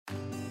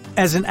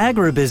As an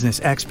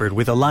agribusiness expert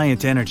with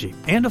Alliant Energy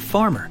and a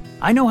farmer,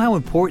 I know how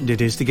important it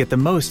is to get the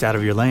most out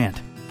of your land.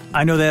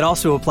 I know that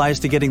also applies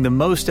to getting the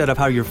most out of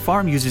how your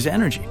farm uses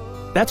energy.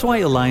 That's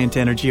why Alliant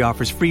Energy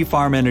offers free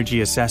farm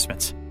energy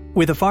assessments.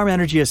 With a farm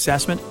energy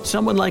assessment,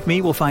 someone like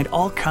me will find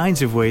all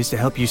kinds of ways to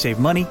help you save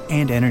money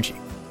and energy.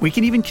 We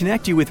can even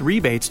connect you with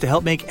rebates to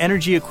help make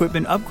energy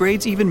equipment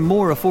upgrades even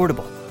more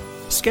affordable.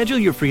 Schedule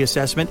your free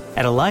assessment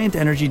at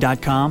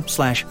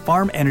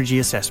alliantenergy.com/farm energy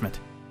assessment.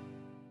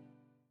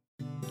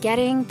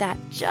 Getting that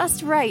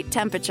just right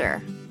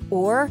temperature,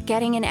 or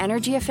getting an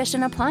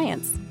energy-efficient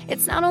appliance.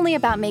 It's not only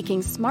about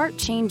making smart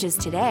changes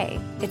today,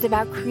 it's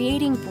about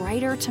creating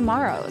brighter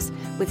tomorrows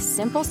with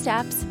simple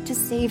steps to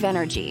save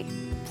energy.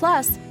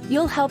 Plus,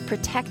 you'll help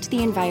protect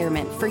the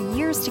environment for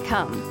years to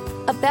come.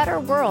 A better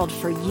world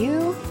for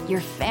you,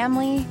 your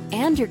family,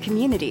 and your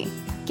community.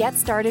 Get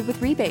started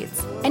with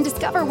rebates and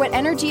discover what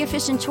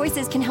energy-efficient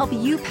choices can help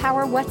you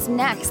power what's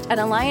next at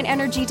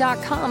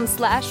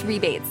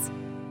alliantenergy.com/rebates.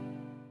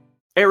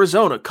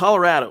 Arizona,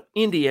 Colorado,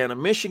 Indiana,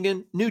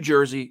 Michigan, New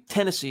Jersey,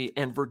 Tennessee,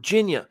 and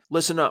Virginia.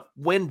 Listen up.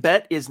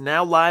 WynnBET is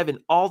now live in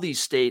all these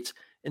states,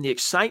 and the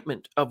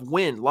excitement of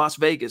Wynn Las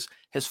Vegas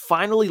has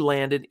finally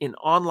landed in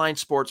online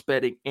sports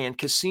betting and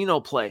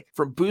casino play.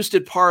 From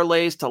boosted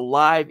parlays to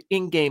live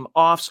in-game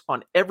offs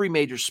on every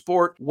major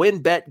sport,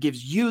 WynnBET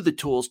gives you the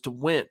tools to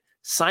win.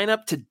 Sign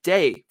up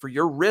today for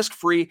your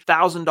risk-free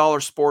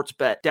 $1,000 sports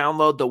bet.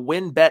 Download the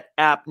WynnBET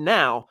app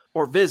now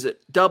or visit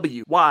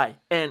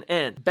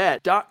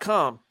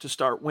wynnbet.com to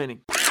start winning.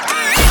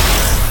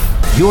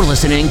 You're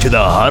listening to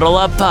the Huddle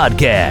Up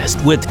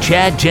Podcast with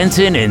Chad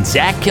Jensen and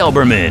Zach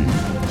Kelberman.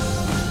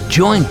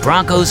 Join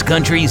Broncos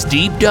Country's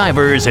deep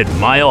divers at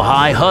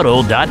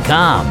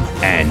milehighhuddle.com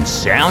and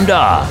sound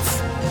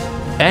off.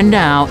 And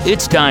now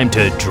it's time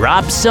to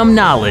drop some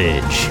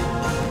knowledge.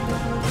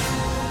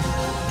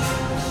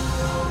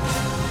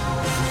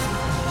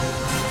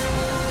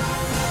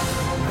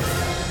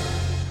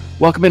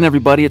 Welcome in,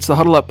 everybody. It's the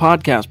Huddle Up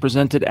Podcast,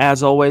 presented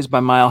as always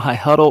by Mile High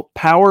Huddle,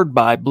 powered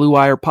by Blue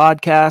Wire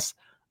Podcasts.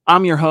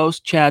 I'm your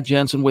host, Chad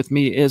Jensen. With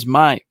me is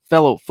my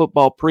fellow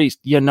football priest.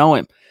 You know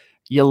him.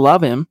 You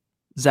love him,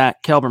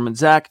 Zach Kelberman.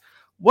 Zach,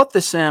 what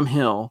the Sam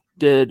Hill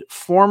did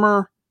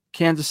former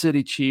Kansas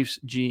City Chiefs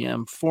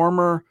GM,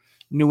 former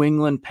New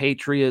England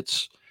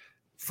Patriots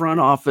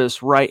front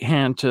office right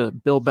hand to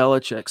Bill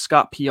Belichick,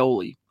 Scott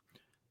Pioli,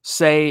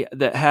 say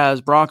that has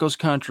Broncos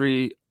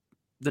country,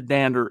 the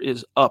dander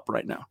is up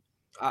right now?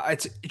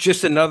 It's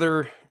just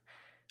another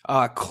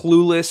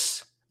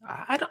clueless.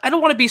 I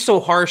don't want to be so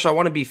harsh. I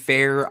want to be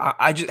fair.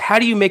 I just, how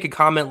do you make a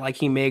comment like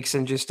he makes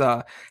and just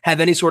have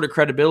any sort of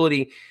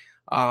credibility?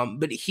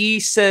 But he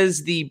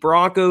says the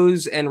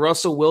Broncos and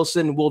Russell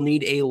Wilson will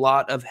need a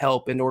lot of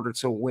help in order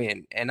to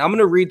win. And I'm going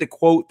to read the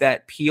quote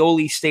that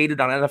Pioli stated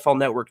on NFL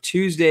Network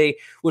Tuesday,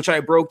 which I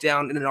broke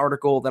down in an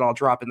article that I'll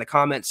drop in the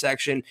comment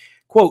section.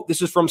 Quote,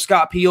 this is from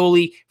Scott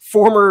Pioli,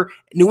 former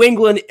New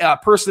England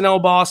personnel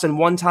boss and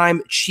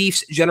one-time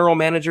Chiefs general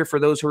manager, for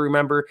those who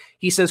remember.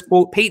 He says,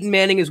 quote, Peyton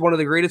Manning is one of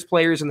the greatest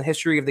players in the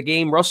history of the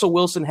game. Russell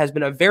Wilson has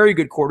been a very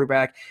good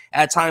quarterback,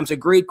 at times a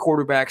great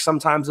quarterback,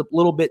 sometimes a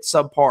little bit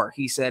subpar,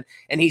 he said.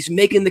 And he's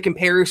making the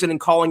comparison and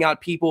calling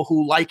out people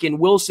who liken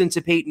Wilson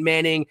to Peyton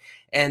Manning,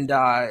 and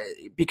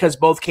because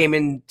both came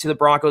into the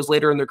Broncos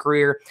later in their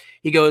career.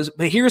 He goes,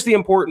 but here's the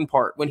important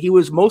part. When he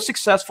was most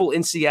successful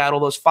in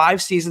Seattle, those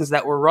 5 seasons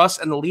that were Russ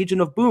and the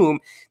Legion of Boom,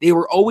 they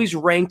were always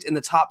ranked in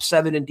the top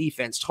 7 in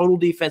defense, total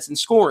defense and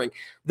scoring.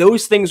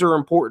 Those things are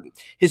important.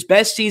 His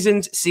best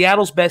seasons,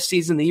 Seattle's best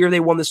season, the year they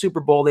won the Super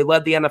Bowl, they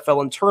led the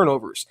NFL in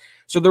turnovers.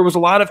 So there was a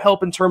lot of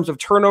help in terms of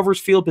turnovers,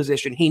 field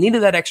position. He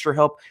needed that extra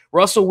help.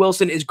 Russell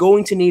Wilson is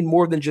going to need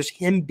more than just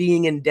him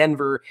being in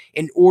Denver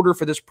in order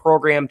for this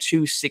program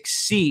to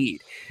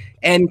succeed.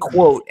 End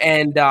quote.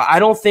 And I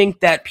don't think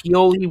that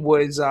Pioli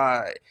was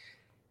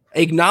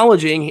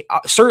acknowledging,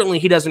 certainly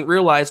he doesn't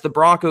realize the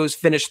Broncos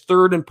finished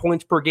 3rd in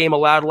points per game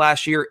allowed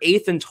last year,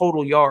 8th in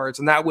total yards,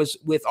 and that was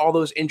with all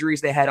those injuries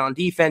they had on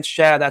defense,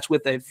 Chad. That's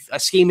with a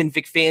scheme in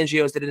Vic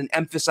Fangio's that didn't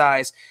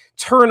emphasize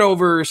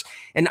turnovers,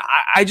 and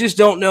I just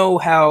don't know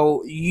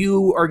how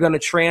you are going to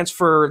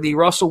transfer the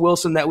Russell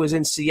Wilson that was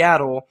in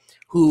Seattle,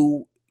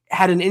 who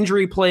had an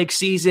injury-plagued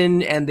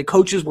season and the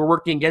coaches were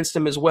working against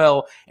him as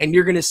well, and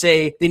you're going to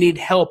say they need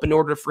help in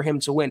order for him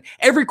to win.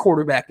 Every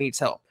quarterback needs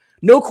help.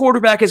 No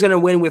quarterback is going to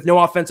win with no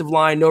offensive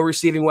line, no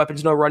receiving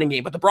weapons, no running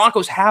game. But the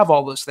Broncos have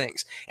all those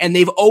things. And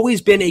they've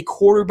always been a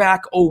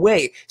quarterback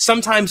away,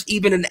 sometimes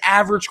even an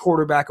average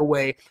quarterback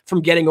away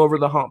from getting over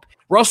the hump.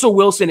 Russell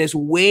Wilson is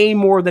way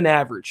more than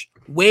average,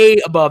 way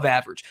above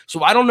average.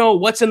 So I don't know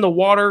what's in the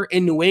water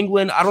in New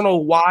England. I don't know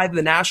why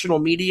the national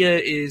media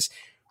is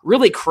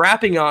really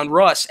crapping on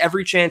Russ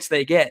every chance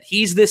they get.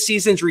 He's this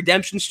season's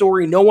redemption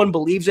story. No one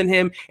believes in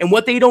him. And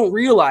what they don't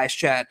realize,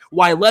 Chad,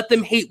 why Let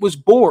Them Hate was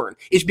born,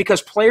 is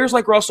because players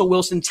like Russell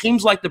Wilson,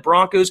 teams like the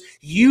Broncos,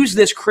 use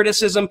this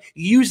criticism,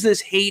 use this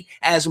hate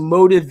as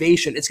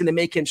motivation. It's going to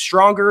make him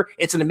stronger.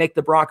 It's going to make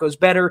the Broncos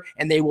better.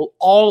 And they will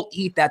all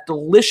eat that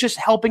delicious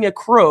helping of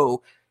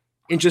crow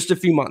in just a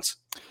few months.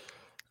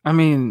 I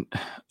mean,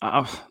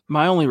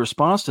 My only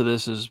response to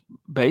this is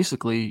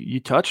basically you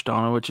touched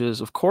on it, which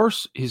is, of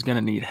course, he's going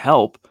to need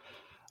help.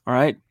 All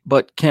right.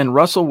 But can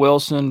Russell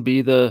Wilson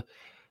be the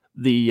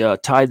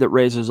tide that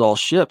raises all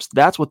ships?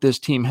 That's what this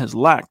team has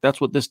lacked.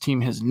 That's what this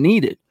team has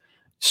needed.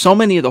 So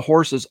many of the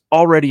horses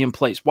already in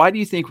place. Why do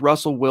you think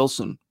Russell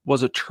Wilson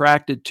was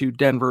attracted to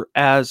Denver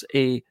as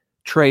a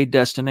trade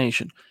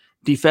destination?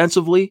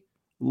 Defensively,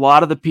 a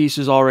lot of the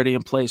pieces already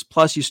in place.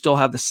 Plus, you still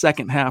have the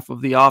second half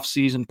of the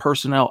offseason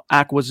personnel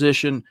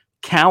acquisition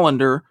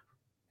calendar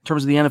in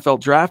terms of the NFL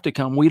draft to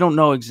come. We don't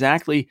know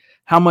exactly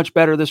how much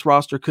better this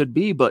roster could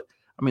be, but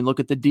I mean, look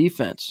at the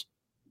defense.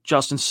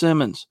 Justin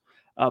Simmons,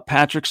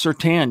 Patrick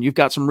Surtain. You've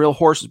got some real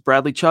horses.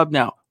 Bradley Chubb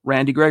now,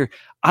 Randy Gregory.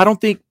 I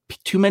don't think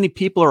too many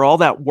people are all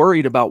that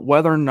worried about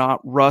whether or not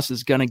Russ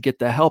is going to get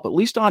the help, at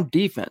least on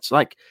defense.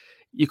 Like,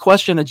 you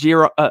question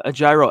Ejiro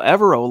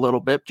Evero a little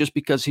bit just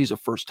because he's a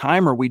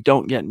first-timer. We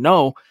don't yet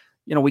know.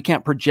 We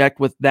can't project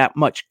with that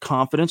much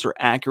confidence or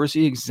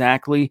accuracy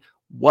exactly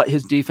what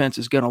his defense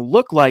is going to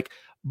look like,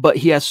 but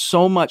he has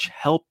so much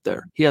help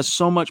there. He has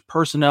so much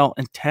personnel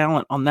and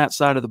talent on that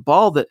side of the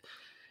ball that,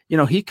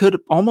 he could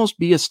almost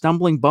be a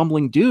stumbling,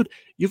 bumbling dude.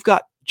 You've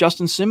got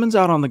Justin Simmons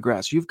out on the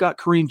grass. You've got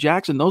Kareem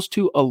Jackson, those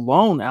two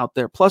alone out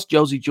there, plus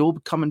Josie Jewell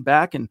coming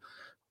back and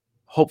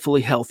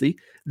hopefully healthy.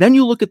 Then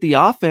you look at the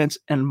offense,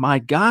 and my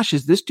gosh,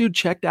 is this dude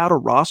checked out a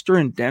roster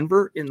in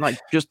Denver in like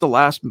just the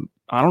last,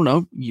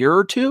 year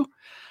or two?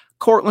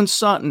 Cortland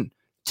Sutton,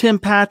 Tim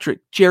Patrick,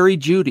 Jerry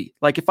Jeudy.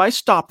 Like, if I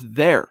stopped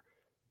there,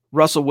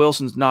 Russell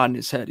Wilson's nodding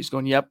his head. He's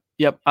going, yep,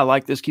 I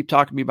like this. Keep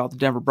talking to me about the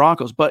Denver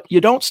Broncos. But you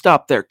don't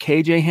stop there.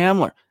 KJ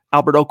Hamler,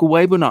 Albert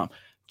Okwuegbunam,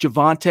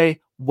 Javonte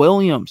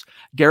Williams,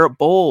 Garrett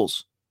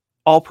Bowles,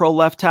 all-pro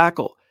left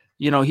tackle.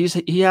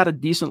 He had a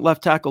decent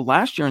left tackle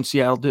last year in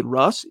Seattle, did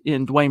Russ,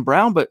 in Dwayne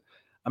Brown. But,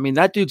 I mean,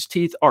 that dude's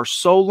teeth are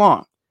so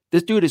long.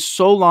 This dude is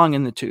so long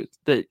in the tooth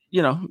that,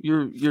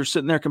 you're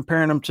sitting there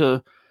comparing him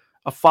to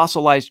a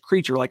fossilized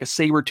creature like a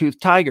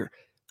saber-toothed tiger.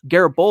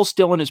 Garrett Bowles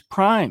still in his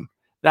prime.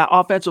 That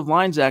offensive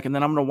line, Zach, and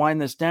then I'm going to wind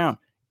this down.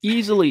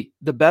 Easily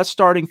the best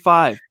starting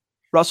five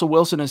Russell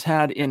Wilson has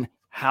had in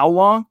how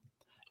long?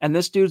 And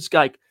this dude's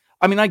like,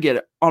 I mean, I get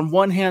it. On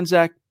one hand,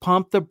 Zach,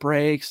 pump the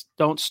brakes.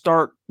 Don't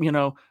start,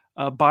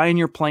 buying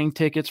your plane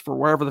tickets for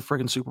wherever the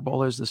friggin' Super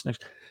Bowl is this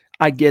next.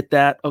 I get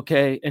that.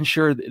 Okay. And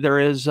sure, there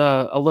is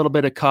a little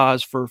bit of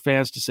cause for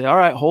fans to say, all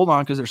right, hold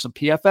on, because there's some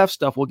PFF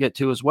stuff we'll get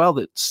to as well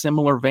that's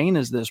similar vein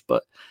as this.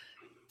 But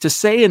to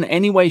say in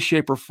any way,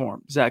 shape, or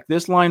form, Zach,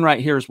 this line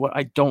right here is what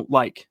I don't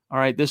like. All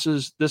right. This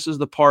is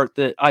the part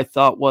that I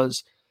thought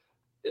was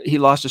he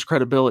lost his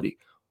credibility.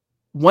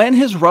 When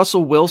has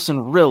Russell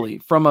Wilson really,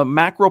 from a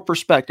macro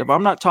perspective,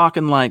 I'm not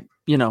talking like,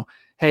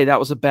 hey, that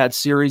was a bad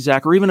series,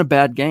 Zach, or even a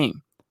bad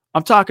game.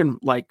 I'm talking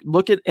like,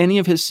 look at any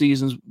of his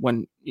seasons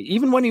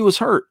even when he was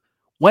hurt.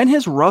 When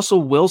has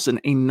Russell Wilson,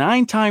 a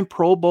 9-time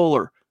Pro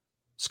Bowler,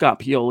 Scott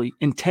Pioli,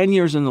 in 10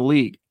 years in the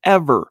league,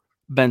 ever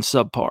been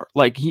subpar?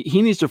 Like,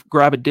 he needs to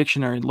grab a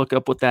dictionary and look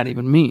up what that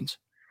even means.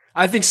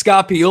 I think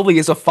Scott Pioli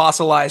is a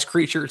fossilized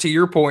creature, to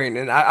your point,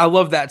 and I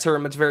love that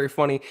term. It's very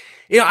funny.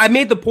 I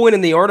made the point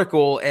in the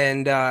article,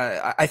 and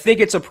I think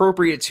it's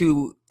appropriate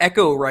to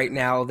echo right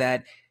now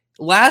that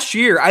last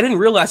year, I didn't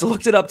realize, I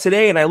looked it up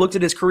today, and I looked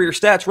at his career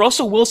stats.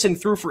 Russell Wilson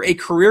threw for a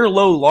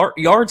career-low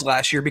yards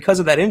last year because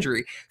of that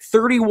injury,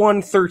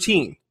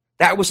 31-13.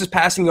 That was his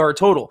passing yard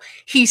total.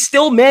 He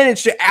still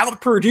managed to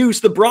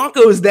outproduce the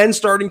Broncos' then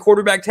starting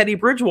quarterback Teddy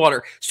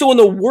Bridgewater. So in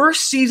the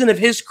worst season of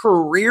his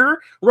career,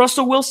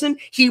 Russell Wilson,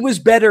 he was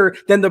better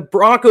than the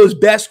Broncos'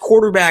 best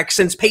quarterback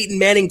since Peyton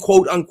Manning,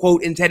 quote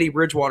unquote, in Teddy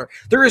Bridgewater.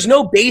 There is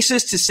no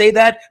basis to say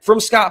that from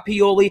Scott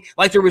Pioli,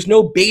 like there was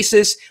no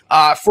basis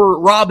for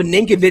Rob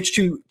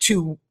Ninkovich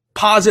to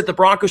posit the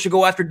Broncos should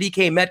go after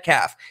DK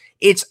Metcalf.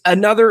 It's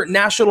another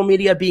national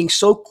media being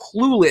so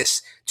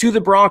clueless to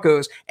the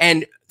Broncos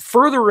and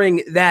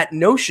furthering that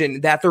notion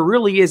that there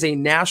really is a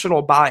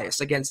national bias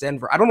against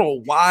Denver. I don't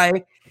know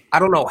why. I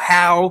don't know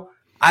how.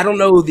 I don't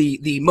know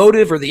the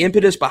motive or the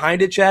impetus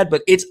behind it, Chad,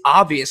 but it's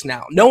obvious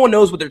now. No one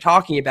knows what they're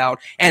talking about.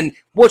 And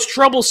what's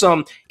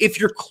troublesome, if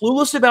you're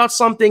clueless about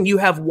something, you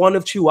have one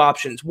of two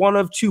options, one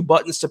of two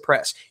buttons to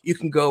press. You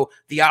can go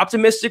the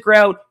optimistic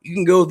route. You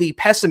can go the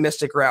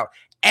pessimistic route.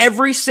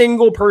 Every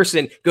single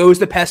person goes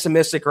the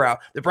pessimistic route.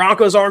 The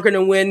Broncos aren't going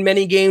to win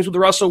many games with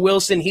Russell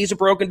Wilson. He's a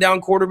broken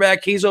down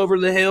quarterback. He's over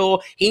the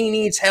hill. He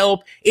needs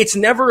help. It's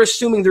never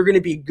assuming they're going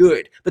to be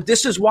good. But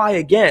this is why,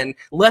 again,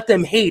 let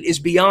them hate is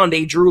beyond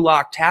a Drew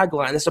Lock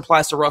tagline. This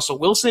applies to Russell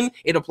Wilson.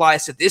 It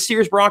applies to this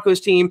year's Broncos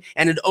team,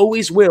 and it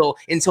always will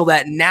until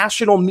that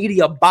national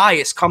media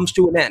bias comes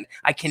to an end.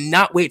 I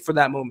cannot wait for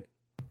that moment.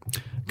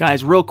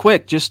 Guys, real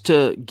quick, just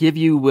to give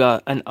you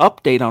an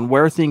update on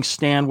where things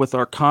stand with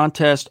our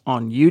contest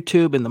on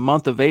YouTube in the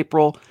month of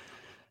April.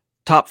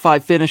 Top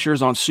 5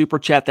 finishers on Super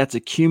Chat. That's a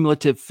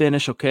cumulative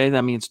finish, okay?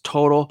 That means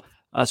total.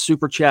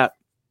 Super Chat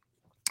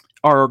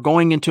are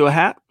going into a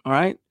hat, all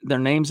right? Their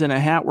name's in a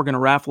hat. We're going to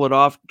raffle it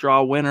off,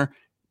 draw a winner.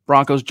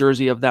 Broncos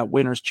jersey of that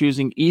winner's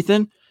choosing.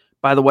 Ethan,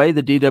 by the way,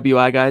 the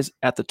DWI guys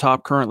at the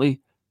top currently,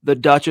 the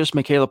Duchess,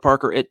 Michaela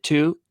Parker at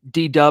 2,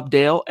 D-Dub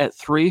Dale at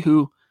 3,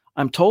 who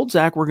I'm told,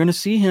 Zach, we're going to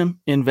see him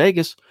in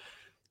Vegas.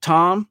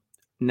 Tom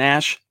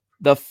Nash,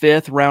 the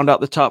 5th, round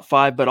out the top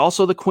 5, but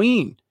also the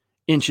Queen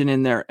inching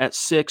in there at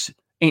 6.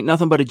 Ain't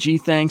Nothing But a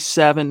G-Thing,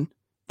 7.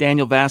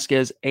 Daniel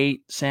Vasquez,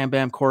 8. Sam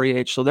Bam, Corey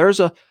H. So there's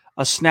a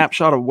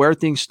snapshot of where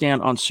things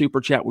stand on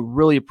Super Chat. We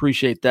really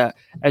appreciate that.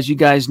 As you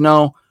guys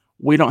know,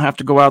 we don't have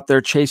to go out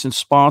there chasing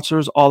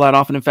sponsors all that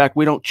often. In fact,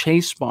 we don't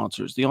chase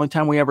sponsors. The only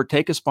time we ever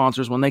take a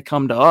sponsor is when they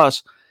come to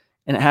us,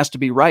 and it has to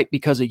be right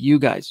because of you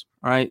guys,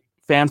 all right?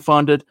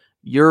 Fan-funded.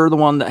 You're the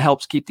one that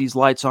helps keep these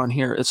lights on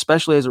here,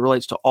 especially as it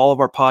relates to all of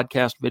our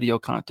podcast video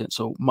content.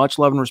 So much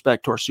love and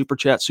respect to our Super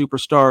Chat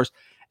superstars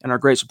and our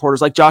great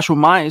supporters like Joshua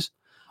Mize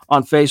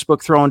on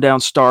Facebook throwing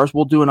down stars.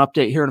 We'll do an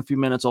update here in a few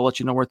minutes. I'll let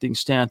you know where things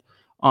stand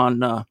on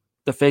the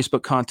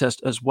Facebook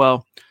contest as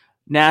well.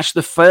 Nash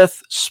the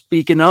 5th,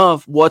 speaking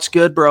of, what's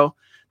good, bro?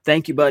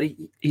 Thank you, buddy.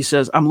 He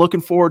says, I'm looking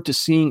forward to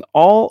seeing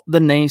all the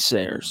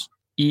naysayers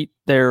eat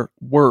their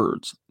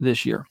words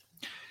this year.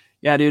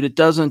 Yeah, dude, it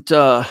doesn't,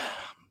 at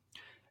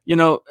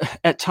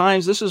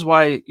times, this is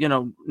why,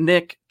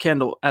 Nick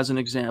Kendall, as an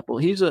example,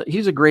 he's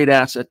a great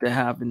asset to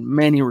have in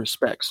many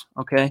respects,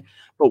 okay?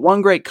 But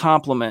one great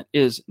compliment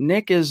is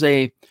Nick is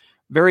a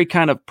very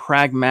kind of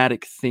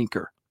pragmatic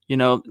thinker.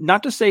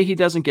 Not to say he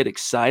doesn't get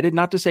excited,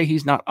 not to say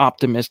he's not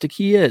optimistic.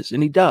 He is,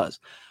 and he does.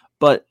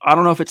 But I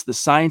don't know if it's the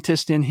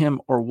scientist in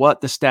him or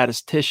what, the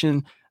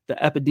statistician, the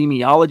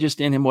epidemiologist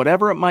in him,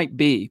 whatever it might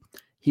be.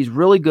 He's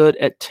really good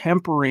at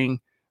tempering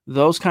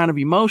those kind of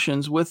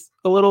emotions with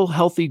a little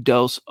healthy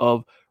dose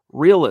of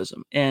realism.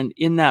 And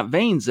in that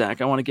vein,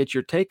 Zach, I want to get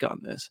your take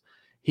on this.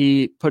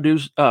 He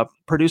produced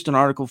an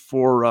article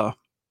for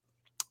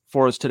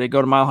us today.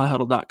 Go to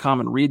milehighhuddle.com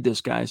and read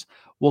this, guys.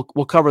 We'll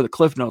cover the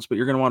cliff notes, but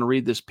you're going to want to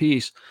read this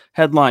piece.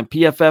 Headline,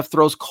 PFF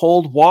throws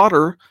cold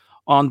water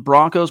on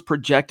Broncos'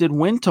 projected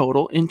win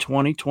total in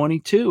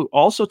 2022.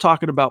 Also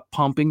talking about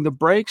pumping the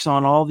brakes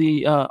on all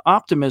the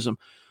optimism.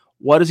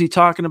 What is he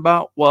talking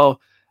about?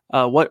 Well,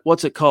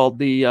 what's it called?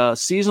 The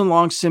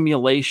season-long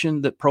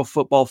simulation that Pro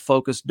Football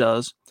Focus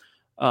does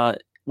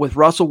with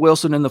Russell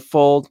Wilson in the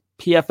fold.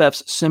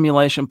 PFF's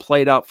simulation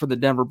played out for the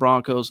Denver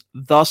Broncos.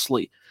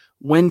 Thusly,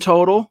 win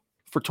total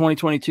for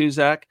 2022,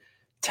 Zach,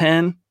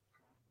 10-7,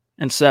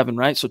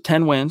 right? So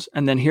 10 wins.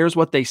 And then here's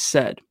what they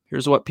said.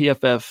 Here's what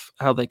PFF,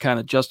 how they kind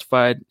of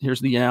justified.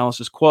 Here's the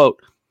analysis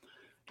quote.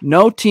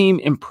 No team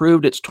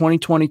improved its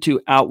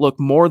 2022 outlook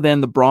more than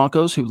the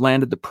Broncos, who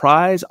landed the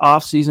prize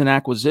offseason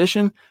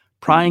acquisition,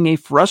 prying a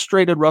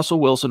frustrated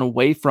Russell Wilson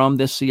away from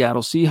the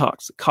Seattle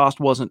Seahawks. The cost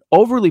wasn't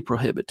overly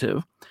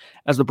prohibitive,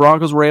 as the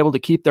Broncos were able to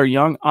keep their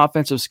young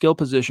offensive skill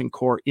position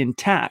core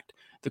intact.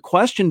 The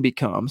question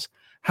becomes,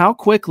 how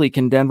quickly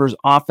can Denver's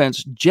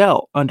offense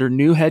gel under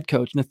new head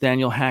coach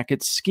Nathaniel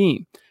Hackett's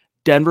scheme?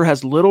 Denver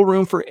has little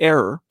room for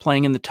error,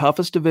 playing in the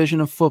toughest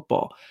division of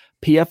football.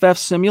 PFF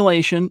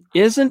simulation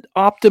isn't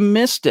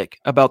optimistic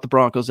about the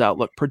Broncos'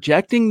 outlook,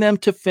 projecting them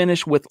to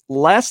finish with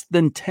less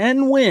than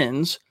 10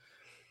 wins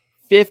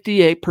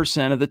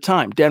 58% of the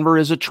time. Denver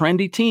is a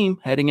trendy team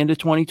heading into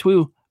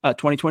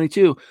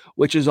 2022,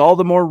 which is all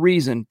the more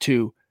reason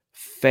to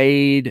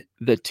fade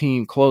the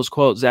team. Close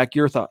quote. Zach,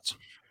 your thoughts?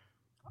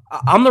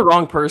 I'm the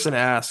wrong person to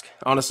ask,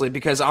 honestly,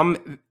 because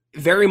I'm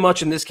very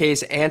much in this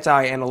case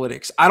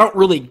anti-analytics. I don't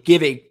really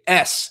give a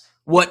S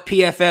what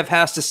PFF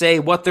has to say,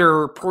 what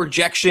their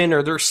projection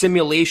or their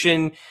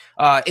simulation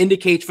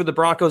indicates for the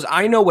Broncos.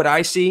 I know what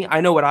I see. I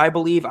know what I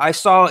believe. I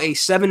saw a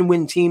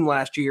 7-win team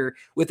last year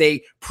with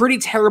a pretty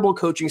terrible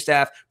coaching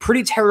staff,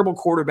 pretty terrible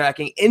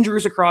quarterbacking,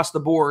 injuries across the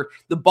board.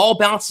 The ball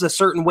bounces a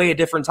certain way a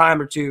different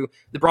time or two.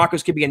 The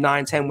Broncos could be a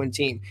 9-10-win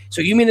team.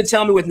 So you mean to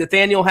tell me with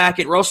Nathaniel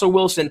Hackett, Russell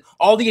Wilson,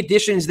 all the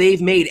additions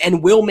they've made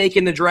and will make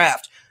in the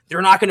draft,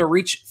 they're not going to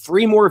reach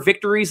 3 more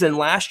victories than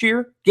last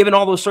year, given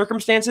all those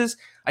circumstances?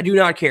 I do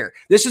not care.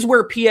 This is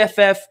where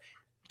PFF,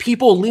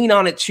 people lean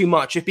on it too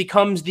much. It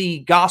becomes the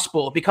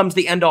gospel. It becomes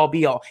the end-all,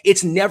 be-all.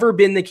 It's never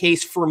been the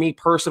case for me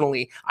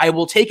personally. I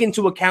will take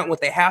into account what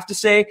they have to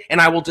say,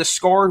 and I will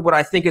discard what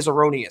I think is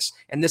erroneous.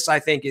 And this, I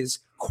think, is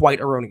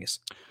quite erroneous.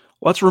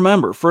 Let's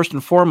remember, first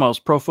and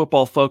foremost, Pro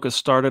Football Focus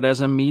started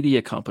as a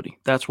media company.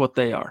 That's what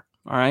they are,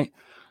 all right?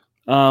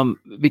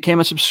 Became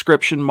a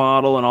subscription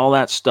model and all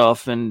that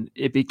stuff, and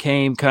it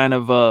became kind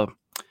of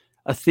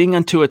a thing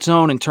unto its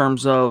own in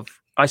terms of,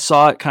 I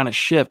saw it kind of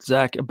shift,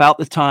 Zach, about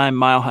the time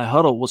Mile High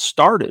Huddle was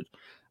started,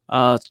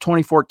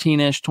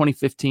 2014-ish,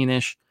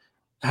 2015-ish,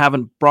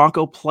 having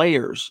Bronco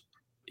players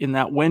in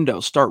that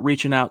window start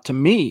reaching out to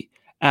me,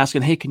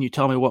 asking, hey, can you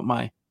tell me what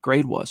my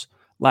grade was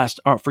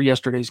for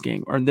yesterday's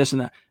game, or this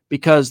and that,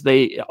 because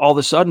they, all of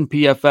a sudden,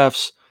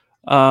 PFF's,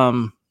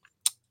 I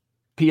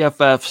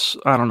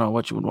don't know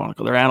what you would want to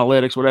call their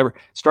analytics, whatever,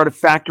 started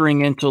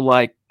factoring into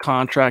like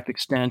contract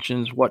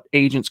extensions, what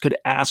agents could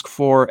ask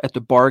for at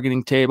the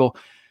bargaining table.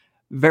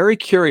 Very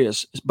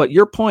curious, but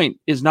your point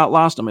is not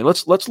lost on me.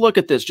 Let's look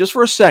at this just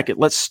for a second.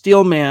 Let's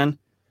steel man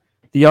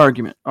the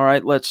argument. All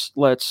right, let's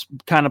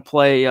kind of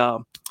play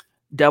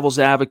devil's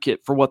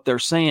advocate for what they're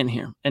saying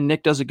here. And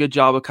Nick does a good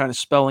job of kind of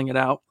spelling it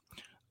out.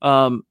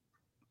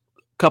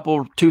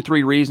 Couple,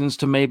 2-3 reasons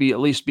to maybe at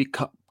least be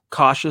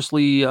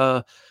cautiously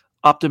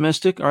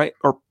optimistic, all right,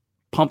 or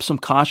pump some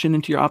caution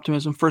into your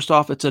optimism. First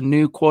off, it's a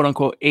new quote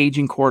unquote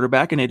aging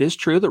quarterback, and it is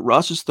true that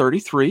Russ is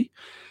 33.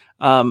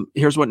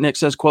 Here's what Nick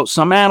says, quote,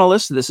 some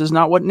analysts, this is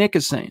not what Nick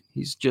is saying.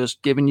 He's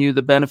just giving you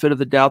the benefit of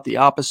the doubt, the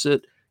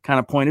opposite kind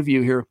of point of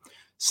view here.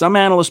 Some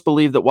analysts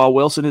believe that while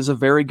Wilson is a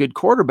very good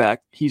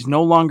quarterback, he's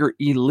no longer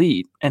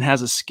elite and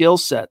has a skill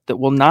set that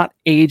will not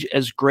age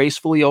as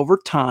gracefully over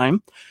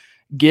time,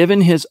 given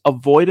his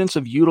avoidance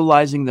of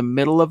utilizing the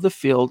middle of the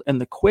field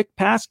and the quick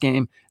pass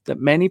game that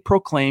many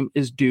proclaim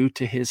is due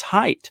to his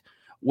height.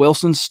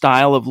 Wilson's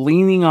style of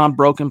leaning on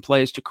broken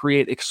plays to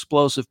create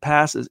explosive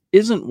passes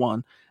isn't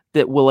one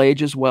that will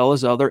age as well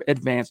as other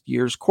advanced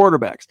years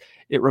quarterbacks.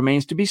 It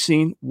remains to be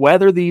seen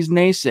whether these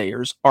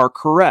naysayers are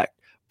correct,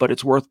 but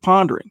it's worth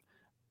pondering.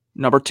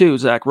 Number 2,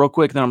 Zach, real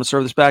quick, then I'm going to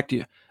serve this back to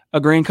you.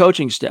 Agreeing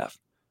coaching staff.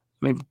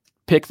 I mean,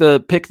 pick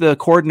the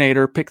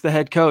coordinator, pick the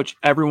head coach.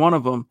 Every one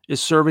of them is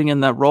serving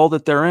in that role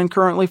that they're in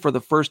currently for the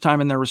first time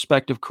in their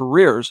respective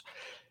careers.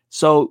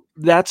 So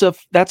that's a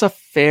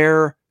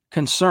fair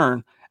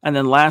concern. And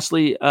then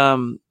lastly,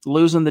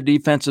 losing the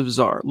defensive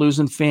czar,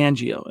 losing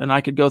Fangio. And I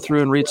could go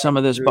through and read some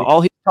of this, but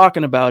all he's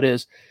talking about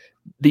is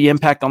the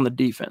impact on the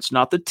defense,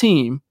 not the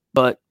team,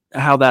 but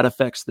how that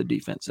affects the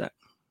defense.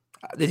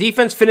 The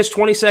defense finished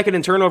 22nd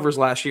in turnovers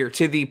last year,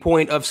 to the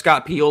point of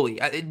Scott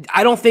Pioli.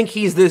 I don't think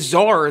he's the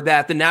czar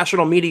that the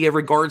national media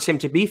regards him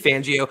to be,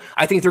 Fangio.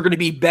 I think they're going to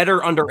be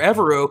better under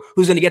Evero,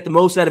 who's going to get the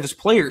most out of his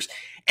players.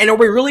 And are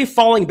we really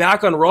falling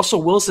back on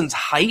Russell Wilson's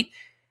height?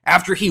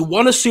 After he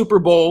won a Super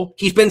Bowl,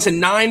 he's been to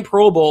 9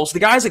 Pro Bowls. The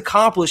guy's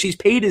accomplished. He's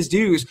paid his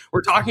dues.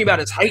 We're talking about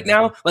his height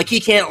now, like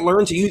he can't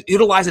learn to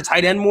utilize a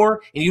tight end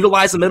more and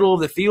utilize the middle of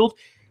the field.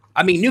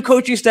 I mean, new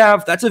coaching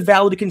staff, that's a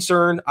valid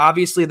concern.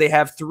 Obviously, they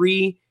have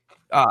 3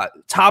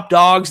 top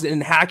dogs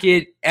in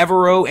Hackett,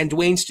 Evero, and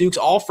Dwayne Stukes,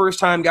 all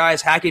first-time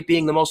guys, Hackett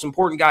being the most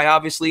important guy,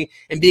 obviously,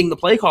 and being the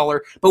play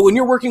caller. But when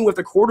you're working with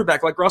a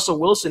quarterback like Russell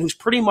Wilson, who's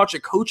pretty much a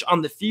coach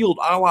on the field,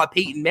 a la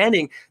Peyton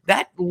Manning,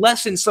 that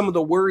lessens some of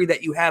the worry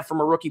that you have from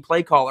a rookie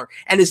play caller.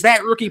 And is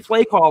that rookie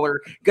play caller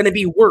going to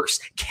be worse?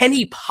 Can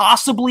he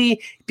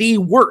possibly be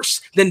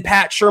worse than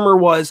Pat Shurmur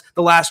was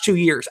the last 2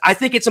 years? I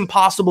think it's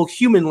impossible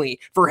humanly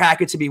for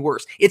Hackett to be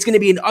worse. It's going to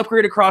be an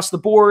upgrade across the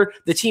board.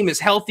 The team is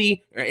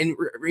healthy, and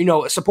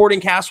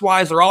supporting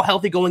cast-wise, they're all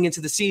healthy going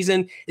into the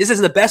season. This is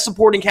the best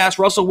supporting cast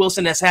Russell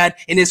Wilson has had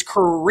in his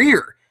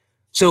career.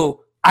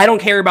 So I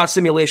don't care about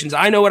simulations.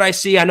 I know what I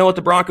see. I know what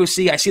the Broncos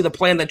see. I see the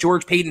plan that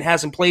George Paton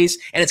has in place,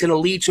 and it's going to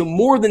lead to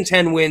more than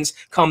 10 wins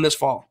come this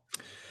fall.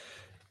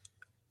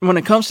 When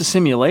it comes to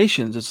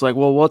simulations, it's like,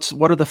 well,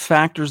 what are the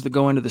factors that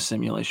go into the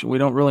simulation? We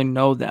don't really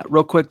know that.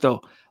 Real quick,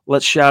 though,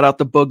 let's shout out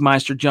the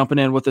Boogmeister jumping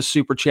in with a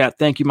super chat.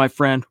 Thank you, my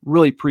friend.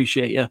 Really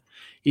appreciate you.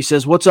 He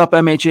says, what's up,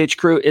 MHH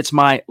crew? It's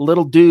my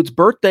little dude's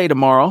birthday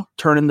tomorrow,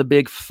 turning the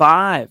big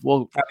 5.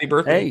 Well, happy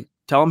birthday. Hey,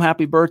 tell him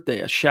happy birthday.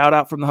 A shout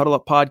out from the Huddle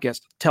Up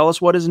podcast. Tell us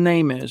what his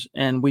name is,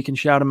 and we can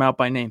shout him out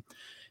by name.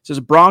 He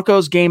says,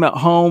 Broncos game at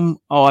home.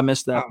 Oh, I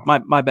missed that.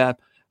 My bad.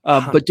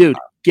 But, dude,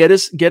 get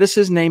us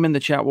his name in the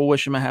chat. We'll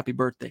wish him a happy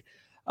birthday.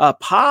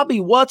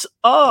 Pobby, what's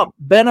up?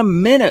 Been a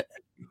minute.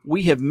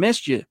 We have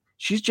missed you.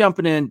 She's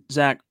jumping in,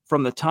 Zach,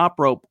 from the top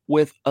rope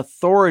with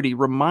authority,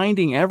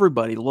 reminding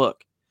everybody,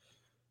 look,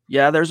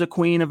 yeah, there's a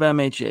queen of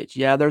MHH.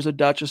 Yeah, there's a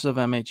duchess of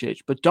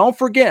MHH. But don't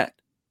forget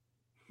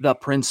the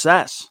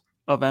princess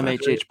of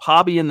MHH.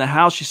 Pobby in the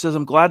house. She says,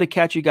 I'm glad to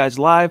catch you guys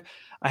live.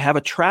 I have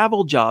a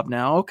travel job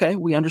now. Okay,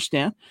 we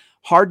understand.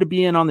 Hard to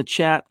be in on the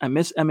chat. I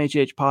miss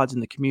MHH pods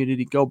in the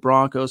community. Go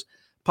Broncos.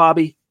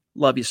 Pobby,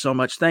 love you so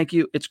much. Thank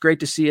you. It's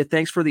great to see you.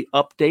 Thanks for the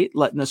update,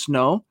 letting us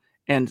know.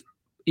 And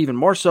even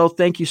more so,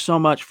 thank you so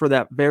much for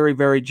that very,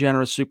 very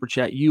generous super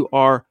chat. You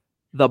are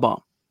the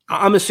bomb.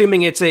 I'm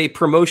assuming it's a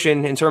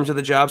promotion in terms of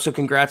the job, so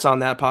congrats on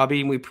that,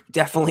 Pobby. We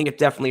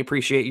definitely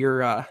appreciate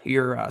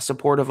your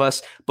support of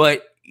us.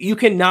 But you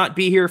cannot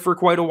be here for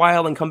quite a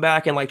while and come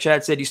back, and like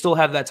Chad said, you still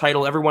have that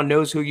title. Everyone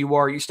knows who you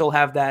are. You still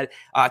have that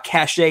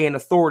cachet and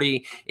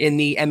authority in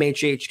the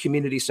MHH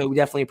community, so we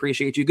definitely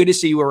appreciate you. Good to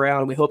see you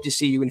around. We hope to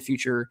see you in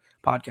future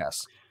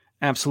podcasts.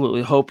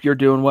 Absolutely. Hope you're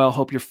doing well.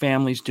 Hope your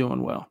family's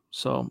doing well.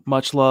 So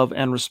much love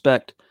and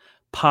respect,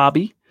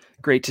 Pobby.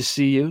 Great to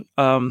see you.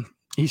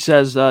 He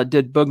says,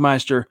 did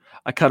Boogmeister,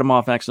 I cut him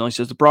off accidentally. He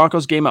says, the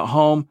Broncos game at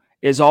home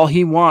is all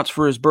he wants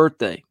for his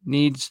birthday.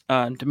 Needs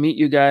to meet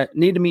you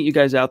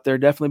guys out there.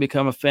 Definitely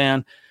become a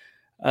fan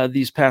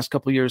these past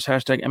couple years.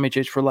 Hashtag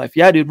MHH for life.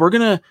 Yeah, dude, we're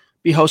going to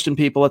be hosting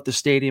people at the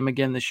stadium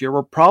again this year.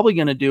 We're probably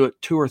going to do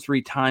it 2 or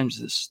 3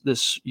 times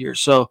this year.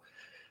 So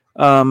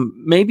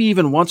maybe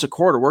even once a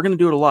quarter. We're going to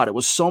do it a lot. It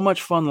was so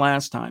much fun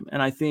last time.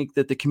 And I think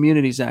that the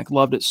community, Zach,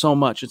 loved it so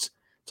much. It's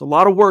a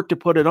lot of work to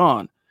put it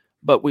on,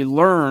 but we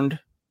learned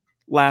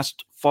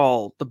last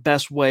fall the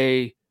best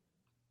way.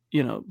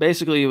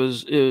 Basically it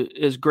was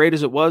as great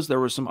as it was. There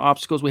were some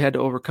obstacles we had to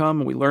overcome,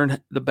 and we learned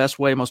the best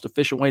way, most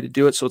efficient way to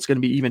do it. So it's going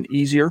to be even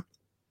easier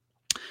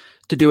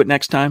to do it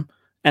next time.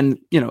 and,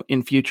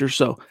 in future.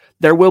 So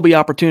there will be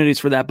opportunities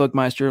for that,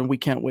 Bookmeister, and we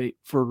can't wait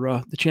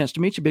for the chance to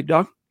meet you, big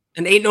dog.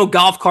 And ain't no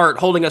golf cart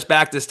holding us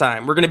back this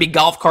time. We're going to be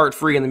golf cart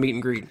free in the meet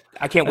and greet.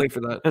 I can't wait for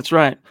that. That's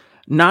right.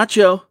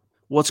 Nacho,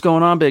 what's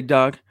going on, big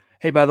dog?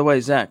 Hey, by the way,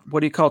 Zach,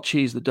 what do you call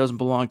cheese that doesn't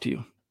belong to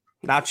you?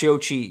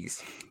 Nacho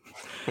cheese.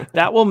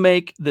 That will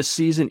make the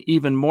season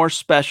even more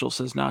special,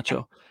 says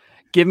Nacho.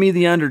 Give me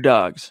the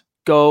underdogs.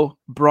 Go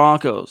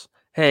Broncos.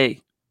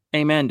 Hey,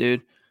 amen,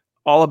 dude.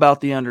 All about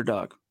the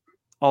underdog.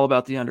 All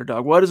about the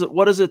underdog. What is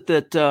it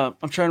that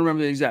I'm trying to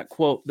remember the exact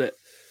quote that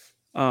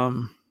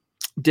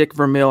Dick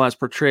Vermeil, as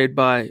portrayed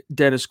by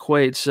Dennis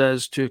Quaid,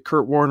 says to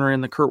Kurt Warner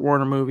in the Kurt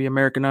Warner movie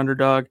American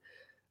Underdog.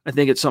 I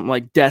think it's something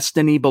like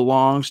destiny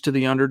belongs to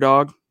the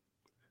underdog.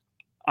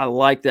 I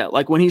like that.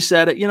 Like when he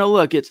said it,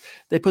 look,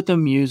 they put the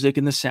music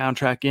and the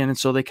soundtrack in, and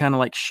so they kind of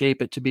like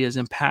shape it to be as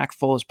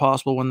impactful as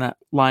possible when that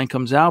line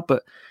comes out.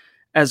 But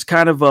as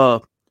kind of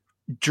a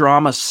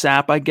drama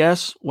sap, I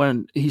guess,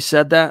 when he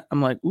said that,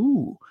 I'm like,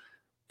 ooh,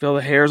 feel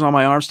the hairs on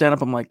my arm stand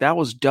up. I'm like, that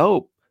was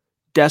dope.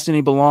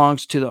 Destiny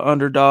belongs to the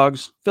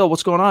underdogs. Phil,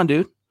 what's going on,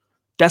 dude?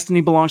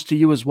 Destiny belongs to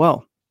you as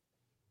well.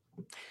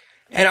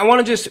 And I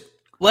want to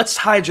let's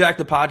hijack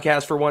the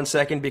podcast for 1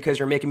 second because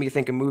you're making me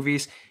think of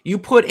movies. You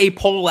put a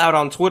poll out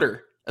on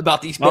Twitter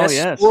about the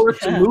best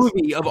sports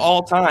movie of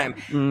all time.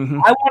 Mm-hmm.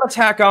 I want to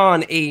tack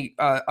on a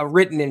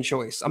written-in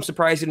choice. I'm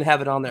surprised you didn't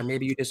have it on there.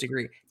 Maybe you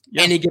disagree.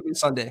 Yeah. Any Given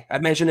Sunday.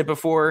 I've mentioned it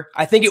before.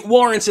 I think it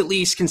warrants at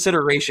least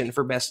consideration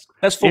for best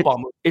football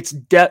movie. It's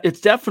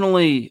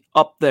definitely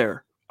up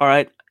there. All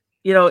right.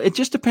 It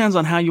just depends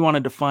on how you want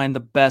to define the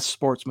best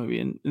sports movie.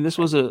 And this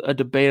was a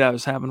debate I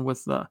was having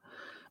with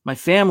my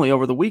family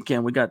over the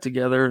weekend. We got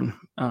together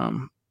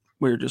and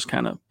we were just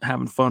kind of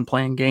having fun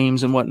playing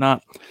games and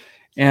whatnot.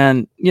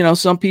 And,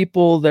 some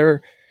people,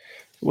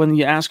 when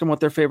you ask them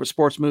what their favorite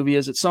sports movie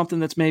is, it's something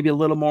that's maybe a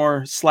little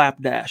more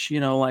slapdash,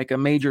 like a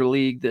Major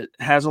League that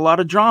has a lot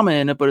of drama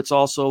in it, but it's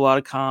also a lot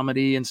of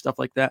comedy and stuff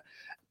like that.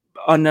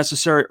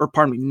 Necessary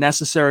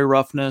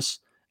Roughness.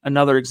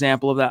 Another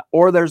example of that.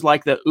 Or there's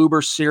like the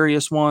uber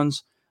serious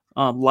ones,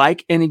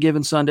 like Any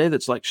Given Sunday.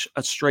 That's like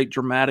a straight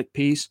dramatic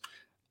piece.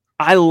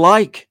 I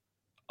like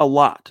a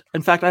lot.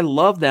 In fact, I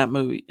love that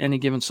movie, Any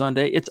Given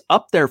Sunday. It's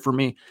up there for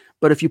me.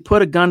 But if you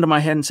put a gun to my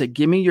head and say,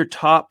 give me your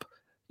top,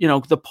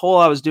 the poll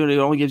I was doing, it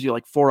only gives you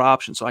like 4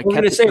 options. So I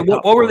kept it.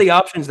 What were the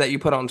options that you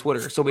put on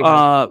Twitter? So we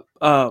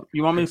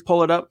you want me to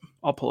pull it up?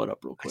 I'll pull it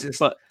up real quick.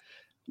 But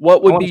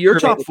what would be your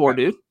top 4,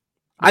 dude?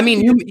 I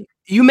mean,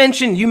 you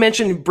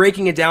mentioned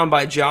breaking it down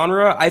by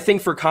genre. I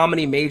think for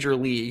comedy, Major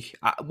League.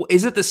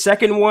 Is it the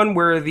second one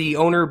where the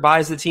owner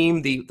buys the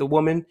team, the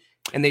woman?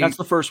 And that's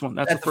the first one.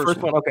 That's the first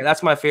one. Okay,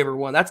 that's my favorite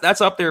one.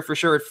 That's up there for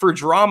sure. For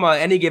drama,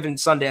 Any Given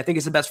Sunday, I think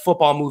it's the best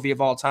football movie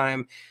of all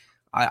time.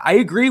 I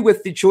agree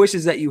with the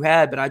choices that you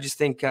had, but I just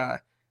think,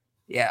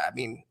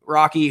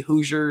 Rocky,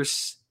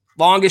 Hoosiers,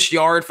 Longest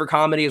Yard for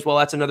comedy as well.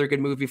 That's another good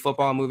movie,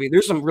 football movie.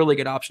 There's some really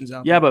good options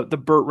out there. Yeah, but the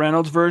Burt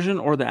Reynolds version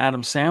or the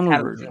Adam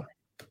Sandler version?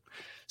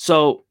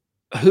 So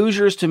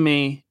Hoosiers to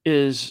me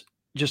is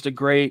just a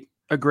great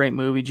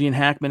movie. Gene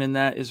Hackman in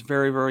that is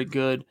very, very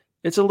good.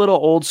 It's a little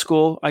old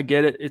school. I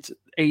get it. It's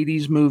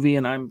 80s movie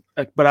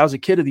but I was a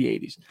kid of the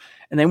 80s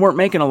and they weren't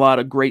making a lot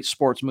of great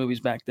sports movies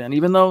back then,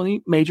 even though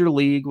Major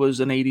League was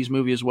an 80s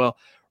movie as well.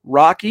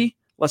 Rocky,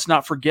 let's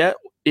not forget,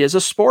 is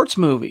a sports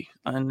movie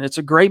and it's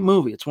a great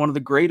movie. It's one of the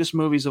greatest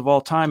movies of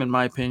all time, in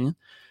my opinion.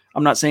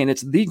 I'm not saying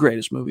it's the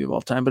greatest movie of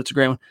all time, but it's a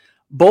great one.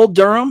 Bull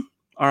Durham.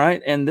 All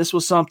right. And this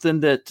was something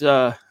that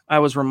I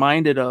was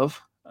reminded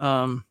of.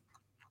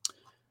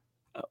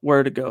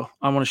 Where to go?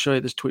 I want to show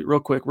you this tweet real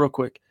quick.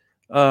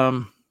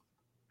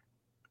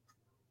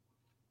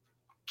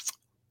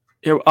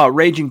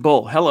 Raging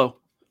Bull. Hello.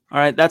 All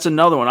right. That's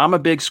another one. I'm a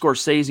big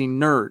Scorsese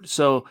nerd.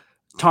 So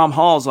Tom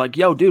Hall's like,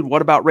 yo, dude,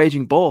 what about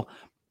Raging Bull?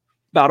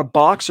 About a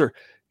boxer.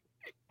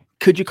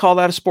 Could you call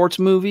that a sports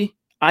movie?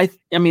 I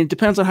mean, it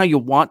depends on how you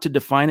want to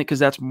define it, because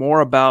that's more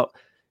about,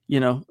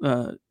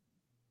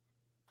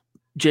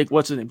 Jake,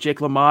 what's his name? Jake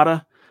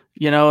LaMotta,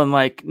 and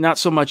like not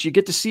so much. You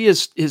get to see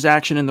his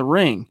action in the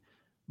ring,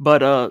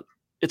 but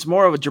it's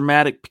more of a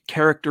dramatic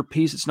character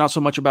piece. It's not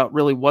so much about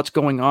really what's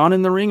going on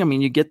in the ring. I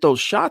mean, you get those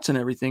shots and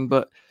everything,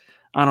 but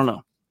I don't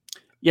know.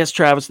 Yes,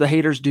 Travis, the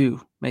haters do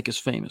make us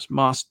famous.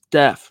 Mos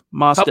Def.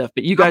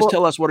 But you guys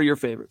tell us, what are your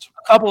favorites?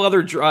 A couple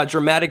other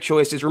dramatic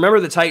choices. Remember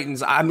the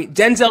Titans. I mean,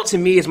 Denzel to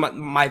me is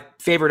my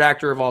favorite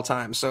actor of all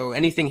time. So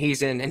anything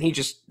he's in, and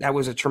that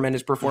was a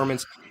tremendous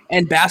performance.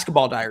 And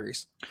Basketball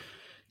Diaries.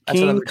 That's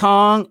King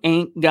Kong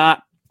ain't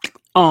got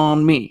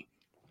on me.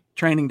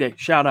 Training Day.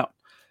 Shout out.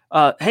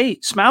 Hey,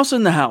 Smouse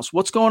in the house.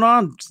 What's going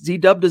on?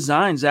 Z-Dub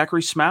Design.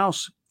 Zachary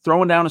Smouse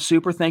throwing down a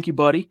super. Thank you,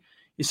 buddy.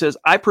 He says,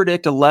 I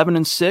predict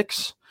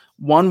 11-6,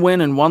 1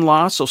 win and 1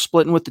 loss. So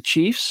splitting with the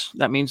Chiefs.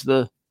 That means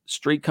the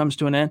streak comes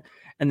to an end.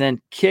 And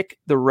then kick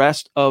the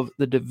rest of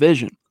the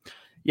division.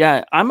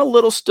 Yeah, I'm a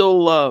little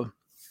still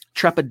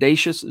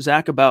trepidatious,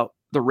 Zach, about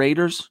the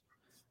Raiders.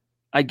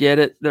 I get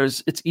it.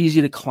 It's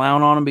easy to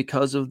clown on him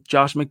because of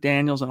Josh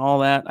McDaniels and all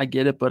that. I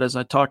get it. But as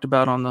I talked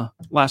about on the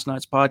last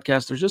night's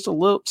podcast, there's just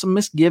some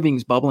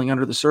misgivings bubbling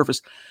under the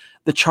surface.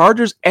 The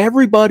Chargers,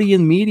 everybody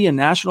in media,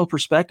 national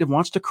perspective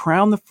wants to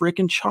crown the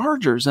freaking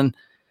Chargers. And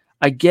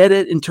I get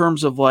it in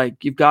terms of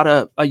like, you've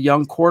got a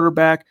young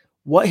quarterback.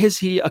 What has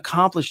he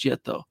accomplished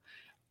yet though?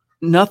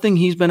 Nothing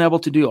he's been able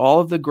to do. All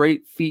of the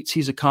great feats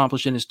he's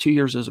accomplished in his 2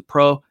 years as a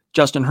pro,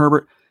 Justin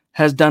Herbert,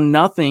 has done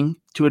nothing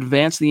to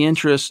advance the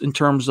interest in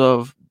terms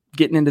of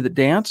getting into the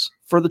dance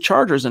for the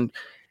Chargers. And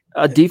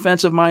a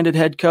defensive-minded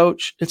head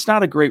coach, it's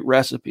not a great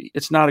recipe.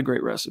 It's not a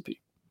great recipe.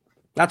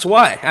 That's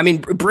why. I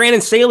mean,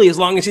 Brandon Staley, as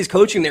long as he's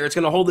coaching there, it's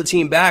going to hold the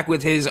team back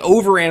with his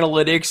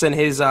over-analytics and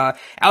his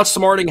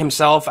outsmarting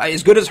himself.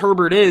 As good as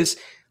Herbert is,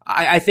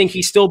 I think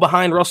he's still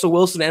behind Russell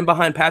Wilson and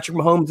behind Patrick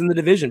Mahomes in the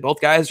division.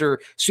 Both guys are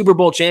Super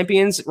Bowl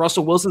champions.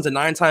 Russell Wilson's a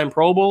 9-time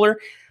Pro Bowler.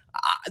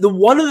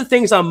 One of the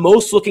things I'm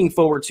most looking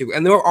forward to,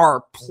 and there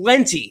are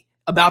plenty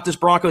about this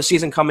Broncos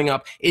season coming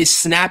up, is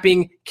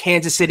snapping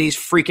Kansas City's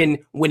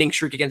freaking winning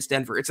streak against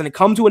Denver. It's going to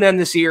come to an end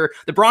this year.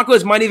 The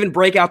Broncos might even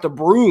break out the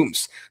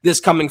brooms this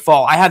coming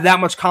fall. I have that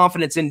much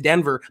confidence in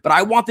Denver, but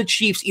I want the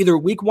Chiefs either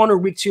week 1 or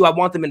week 2. I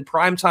want them in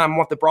prime time. I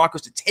want the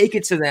Broncos to take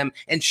it to them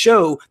and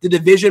show the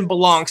division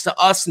belongs to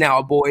us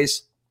now,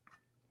 boys.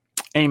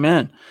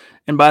 Amen.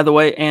 And by the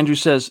way, Andrew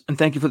says, and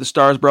thank you for the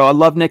stars, bro. I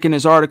love Nick and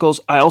his articles.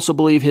 I also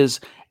believe his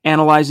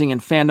analyzing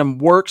and fandom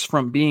works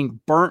from being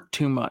burnt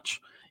too much.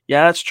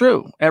 Yeah, that's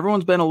true.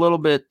 Everyone's been a little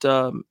bit,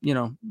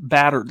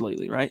 battered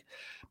lately, right?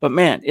 But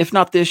man, if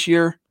not this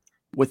year,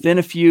 within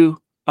a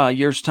few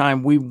years'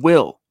 time, we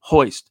will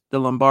hoist the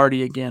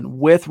Lombardi again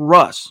with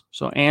Russ.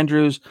 So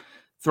Andrew's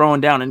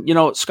throwing down.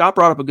 And, Scott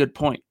brought up a good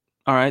point.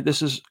 All right,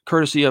 this is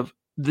courtesy of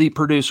the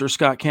producer,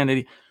 Scott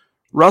Kennedy.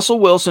 Russell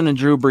Wilson and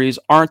Drew Brees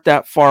aren't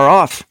that far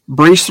off.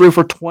 Brees threw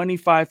for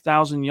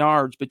 25,000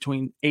 yards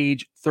between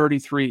age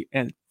 33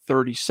 and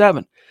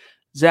 37.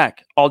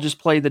 Zach, I'll just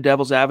play the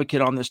devil's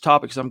advocate on this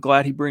topic because I'm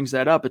glad he brings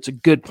that up. It's a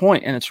good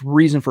point, and it's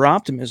reason for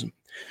optimism.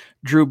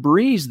 Drew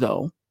Brees,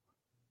 though,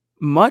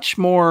 much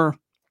more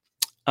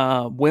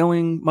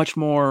willing, much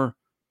more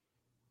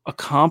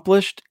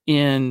accomplished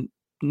in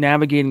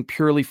navigating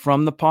purely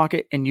from the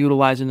pocket and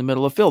utilizing the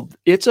middle of the field.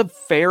 It's a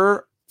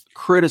fair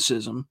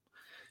criticism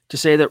to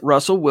say that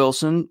Russell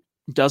Wilson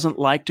doesn't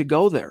like to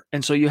go there.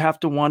 And so you have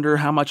to wonder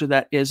how much of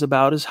that is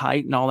about his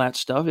height and all that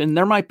stuff. And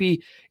there might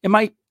be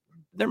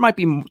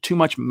too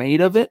much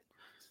made of it,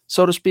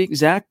 so to speak,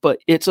 Zach, but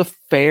it's a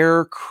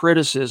fair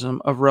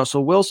criticism of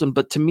Russell Wilson.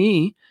 But to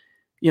me,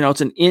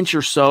 it's an inch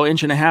or so,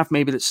 inch and a half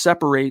maybe, that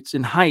separates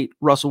in height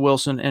Russell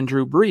Wilson and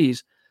Drew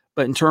Brees.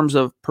 But in terms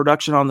of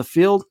production on the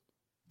field,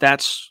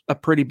 that's a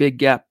pretty big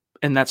gap.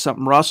 And that's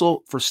something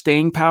Russell, for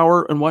staying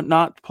power and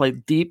whatnot, play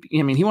deep.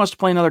 I mean, he wants to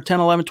play another 10,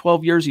 11,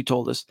 12 years, he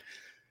told us.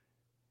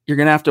 You're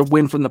going to have to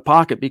win from the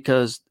pocket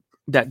because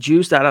that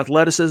juice, that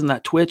athleticism,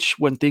 that twitch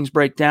when things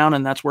break down,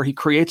 and that's where he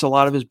creates a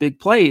lot of his big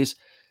plays,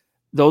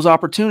 those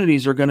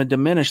opportunities are going to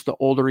diminish the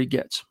older he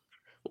gets.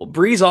 Well,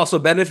 Brees also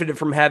benefited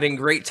from having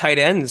great tight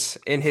ends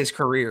in his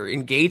career,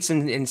 in Gates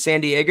in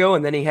San Diego,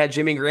 and then he had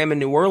Jimmy Graham in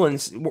New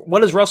Orleans.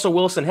 What has Russell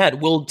Wilson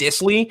had? Will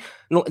Dissly,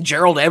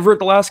 Gerald Everett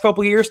the last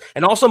couple of years,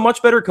 and also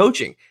much better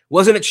coaching.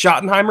 Wasn't it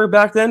Schottenheimer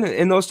back then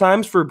in those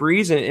times for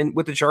Brees and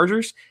with the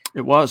Chargers?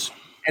 It was.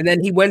 And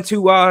then he went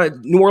to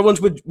New Orleans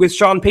with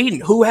Sean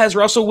Payton. Who has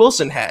Russell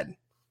Wilson had?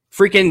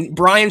 Freaking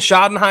Brian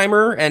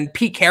Schottenheimer and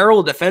Pete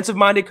Carroll, a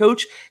defensive-minded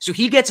coach. So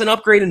he gets an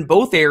upgrade in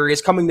both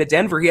areas coming to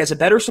Denver. He has a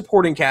better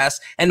supporting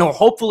cast, and he'll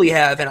hopefully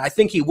have, and I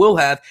think he will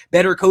have,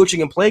 better coaching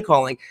and play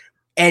calling.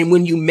 And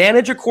when you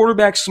manage a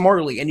quarterback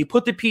smartly and you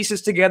put the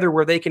pieces together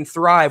where they can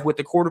thrive with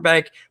the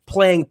quarterback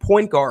playing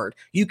point guard,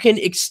 you can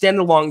extend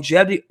the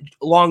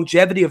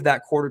longevity of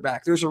that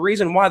quarterback. There's a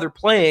reason why they're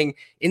playing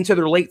into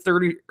their late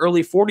 30s,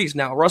 early 40s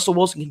now. Russell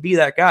Wilson can be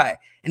that guy.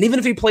 And even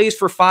if he plays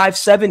for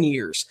 5-7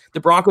 years, the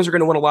Broncos are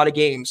going to win a lot of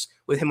games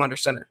with him under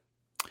center.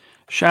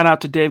 Shout out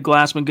to Dave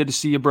Glassman. Good to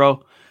see you, bro.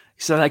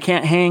 He said, I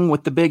can't hang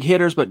with the big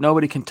hitters, but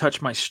nobody can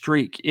touch my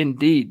streak.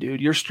 Indeed, dude.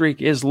 Your streak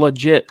is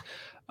legit.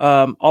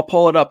 I'll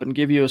pull it up and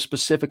give you a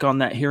specific on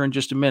that here in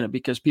just a minute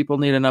because people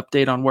need an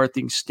update on where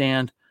things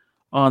stand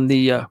on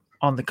the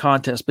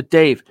contest. But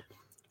Dave,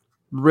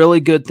 really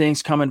good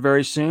things coming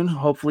very soon.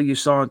 Hopefully you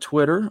saw on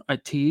Twitter, I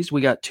teased,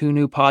 we got 2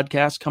 new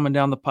podcasts coming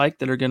down the pike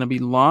that are going to be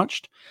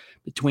launched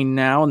between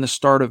now and the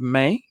start of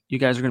May. You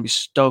guys are going to be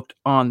stoked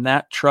on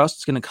that. Trust,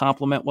 it's going to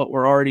complement what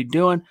we're already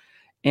doing.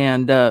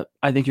 And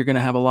I think you're going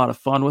to have a lot of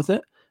fun with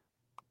it.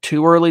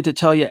 Too early to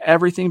tell you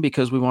everything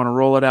because we want to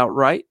roll it out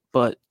right.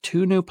 But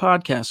 2 new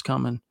podcasts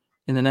coming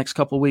in the next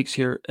couple of weeks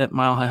here at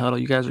Mile High Huddle.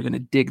 You guys are going to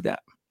dig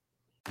that.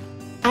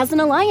 As an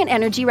Alliant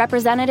Energy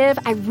representative,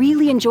 I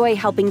really enjoy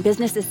helping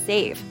businesses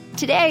save.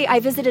 Today,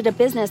 I visited a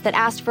business that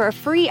asked for a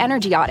free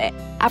energy audit.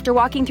 After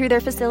walking through their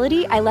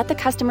facility, I let the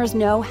customers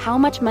know how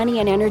much money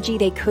and energy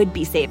they could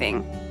be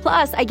saving.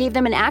 Plus, I gave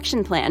them an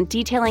action plan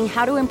detailing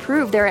how to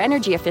improve their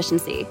energy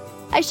efficiency.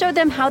 I showed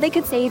them how they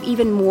could save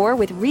even more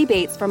with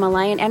rebates from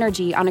Alliant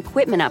Energy on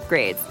equipment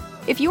upgrades.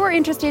 If you are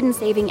interested in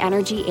saving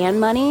energy and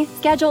money,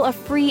 schedule a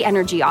free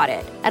energy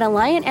audit at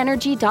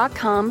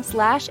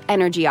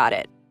alliantenergy.com/energy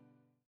audit.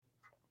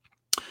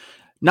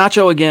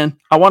 Nacho again.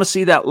 I want to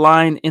see that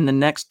line in the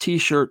next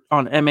T-shirt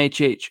on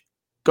MHH.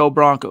 Go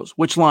Broncos.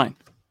 Which line?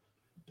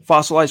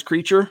 Fossilized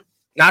creature?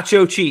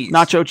 Nacho cheese.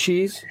 Nacho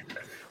cheese?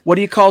 What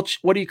do you call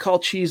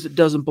cheese that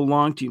doesn't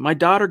belong to you? My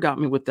daughter got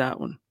me with that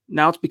one.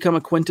 Now it's become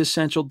a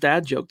quintessential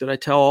dad joke that I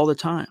tell all the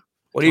time.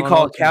 What do you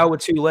call a cow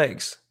with 2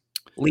 legs?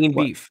 Lean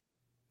beef.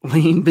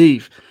 Lean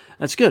beef.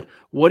 That's good.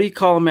 What do you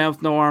call a man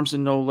with no arms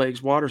and no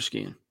legs water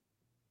skiing?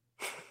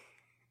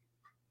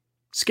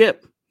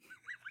 Skip.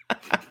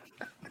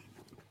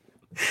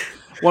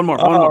 One more.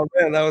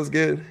 Man, that was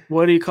good.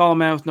 What do you call a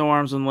man with no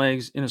arms and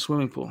legs in a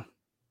swimming pool?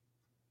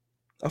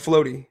 A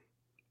floaty.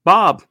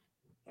 Bob.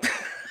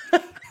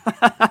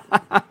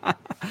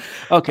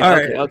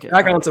 Okay.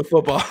 Back on to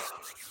football.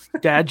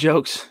 Dad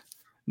jokes.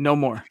 No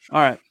more.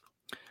 All right.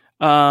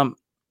 All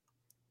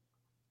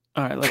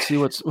right. Let's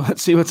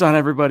see what's on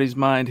everybody's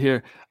mind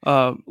here.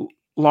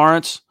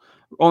 Lawrence,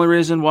 only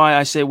reason why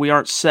I say we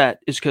aren't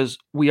set is because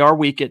we are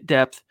weak at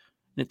depth.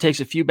 It takes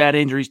a few bad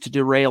injuries to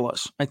derail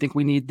us. I think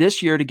we need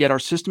this year to get our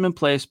system in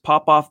place,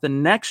 pop off the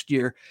next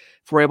year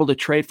if we're able to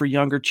trade for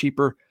younger,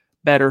 cheaper,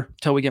 better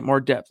until we get more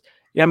depth.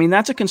 Yeah, I mean,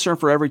 that's a concern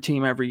for every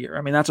team every year.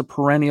 I mean, that's a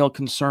perennial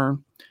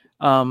concern.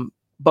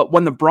 But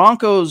when the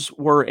Broncos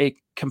were a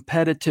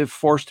competitive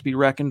force to be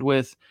reckoned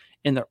with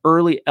in the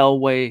early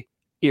Elway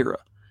era,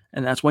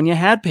 and that's when you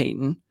had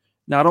Peyton,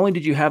 not only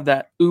did you have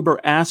that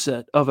uber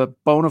asset of a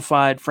bona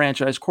fide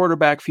franchise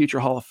quarterback, future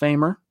Hall of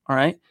Famer, all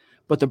right,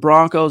 but the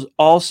Broncos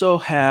also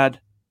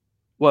had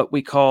what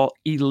we call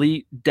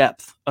elite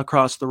depth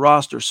across the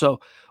roster.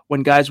 So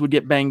when guys would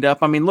get banged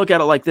up, I mean, look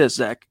at it like this,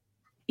 Zach.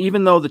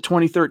 Even though the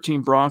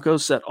 2013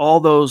 Broncos set all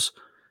those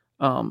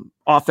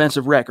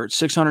offensive records,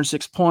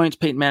 606 points,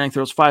 Peyton Manning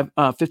throws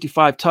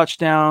 55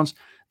 touchdowns,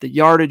 the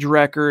yardage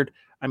record.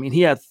 I mean,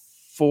 he had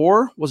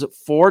four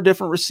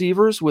different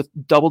receivers with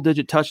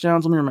double-digit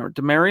touchdowns? Let me remember.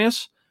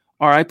 Demarius,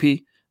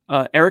 R.I.P.,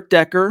 Eric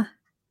Decker,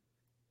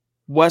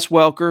 Wes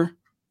Welker,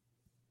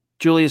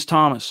 Julius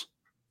Thomas.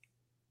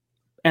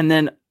 And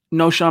then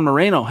Noshan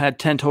Moreno had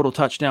 10 total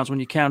touchdowns when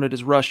you counted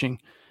his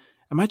rushing.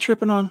 Am I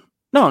tripping on?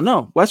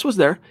 No. Wes was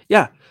there.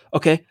 Yeah.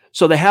 Okay.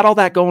 So they had all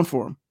that going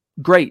for them.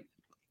 Great.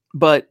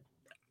 But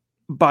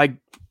by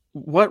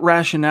what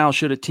rationale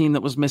should a team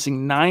that was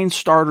missing 9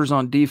 starters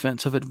on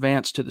defense have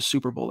advanced to the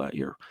Super Bowl that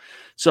year?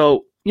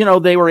 So,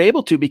 they were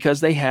able to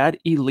because they had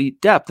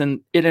elite depth,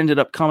 and it ended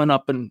up coming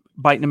up and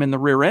biting them in the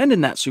rear end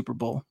in that Super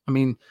Bowl. I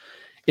mean,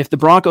 if the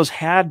Broncos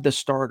had the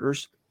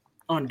starters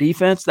on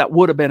defense, that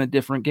would have been a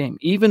different game.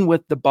 Even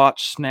with the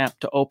botched snap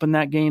to open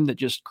that game that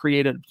just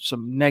created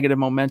some negative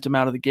momentum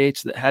out of the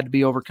gates that had to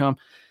be overcome.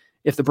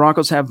 If the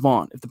Broncos have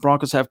Vaughn, if the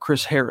Broncos have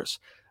Chris Harris,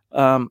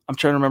 I'm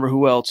trying to remember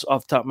who else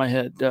off the top of my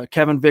head.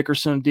 Kevin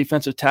Vickerson,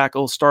 defensive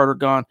tackle, starter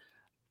gone.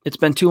 It's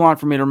been too long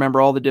for me to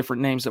remember all the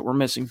different names that were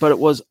missing, but it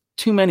was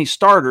too many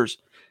starters,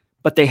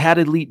 but they had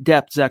elite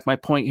depth, Zach, my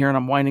point here, and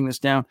I'm winding this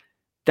down.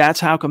 That's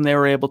how come they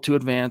were able to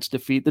advance,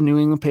 defeat the New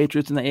England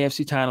Patriots in the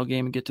AFC title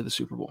game, and get to the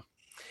Super Bowl.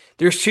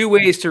 There's 2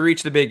 ways to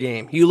reach the big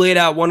game. You laid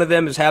out one of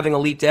them is having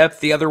elite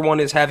depth. The other one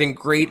is having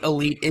great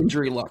elite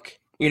injury luck,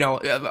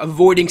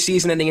 avoiding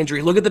season-ending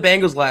injury. Look at the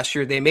Bengals last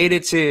year. They made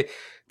it to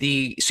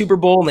the Super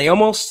Bowl,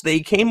 and they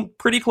came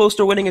pretty close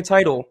to winning a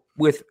title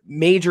with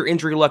major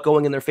injury luck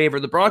going in their favor.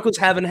 The Broncos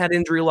haven't had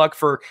injury luck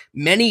for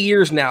many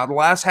years now, the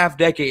last half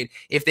decade.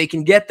 If they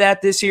can get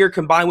that this year,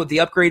 combined with the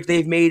upgrades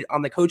they've made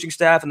on the coaching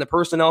staff and the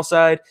personnel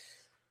side,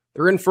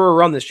 they're in for a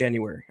run this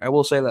January. I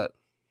will say that.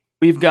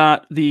 We've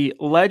got the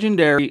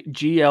legendary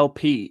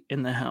GLP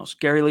in the house,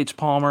 Gary Leach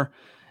Palmer.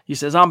 He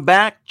says, I'm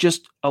back,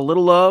 just a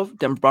little love.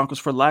 Denver Broncos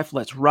for life.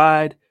 Let's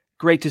ride.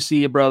 Great to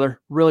see you, brother.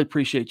 Really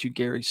appreciate you,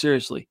 Gary.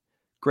 Seriously.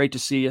 Great to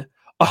see you.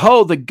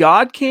 Oh, the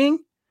God King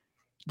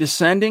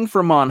descending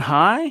from on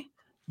high.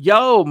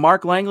 Yo,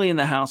 Mark Langley in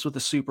the house with the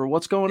super.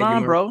 What's going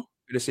on, bro?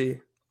 Good to see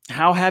you.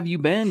 How have you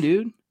been,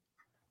 dude?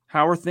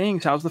 How are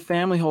things? How's the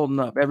family holding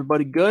up?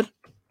 Everybody good?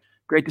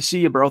 Great to see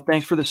you, bro.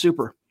 Thanks for the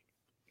super.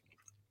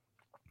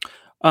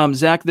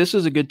 Zach, this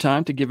is a good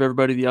time to give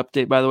everybody the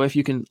update, by the way. If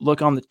you can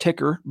look on the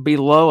ticker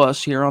below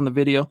us here on the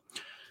video.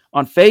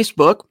 On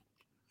Facebook,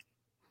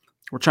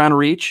 we're trying to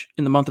reach,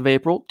 in the month of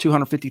April,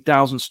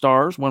 250,000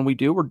 stars. When we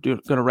do, we're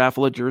going to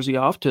raffle a jersey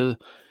off to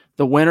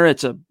the winner.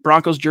 It's a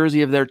Broncos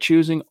jersey of their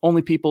choosing.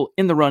 Only people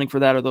in the running for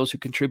that are those who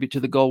contribute to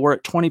the goal. We're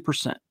at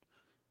 20%.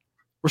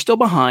 We're still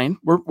behind.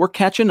 We're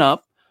catching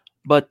up,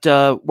 but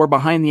we're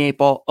behind the 8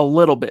 ball a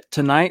little bit.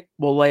 Tonight,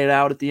 we'll lay it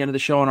out at the end of the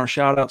show on our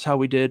shout-outs, how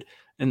we did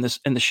in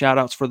the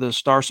shout-outs for the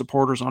star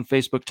supporters on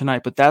Facebook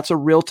tonight. But that's a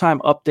real-time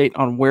update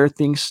on where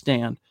things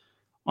stand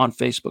on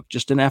Facebook.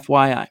 Just an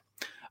FYI.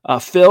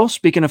 Phil,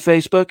 speaking of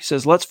Facebook,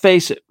 says, let's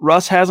face it,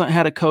 Russ hasn't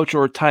had a coach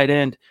or a tight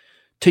end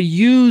to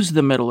use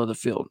the middle of the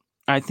field.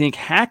 I think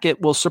Hackett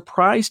will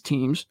surprise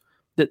teams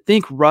that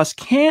think Russ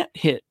can't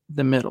hit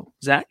the middle.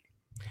 Zach?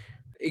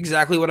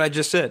 Exactly what I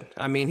just said.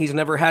 I mean, he's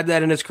never had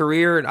that in his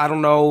career, and I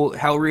don't know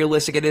how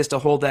realistic it is to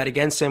hold that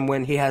against him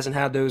when he hasn't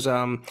had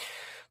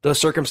those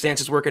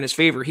circumstances work in his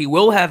favor. He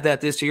will have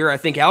that this year. I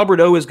think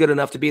Alberto is good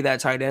enough to be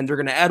that tight end. They're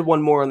going to add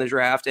one more in the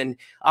draft, and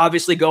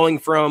obviously going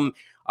from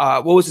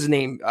what was his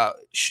name?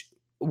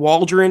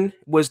 Waldron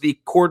was the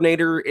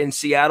coordinator in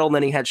Seattle, and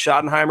then he had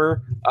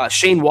Schottenheimer,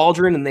 Shane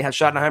Waldron, and they had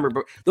Schottenheimer.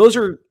 But those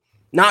are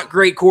not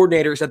great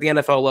coordinators at the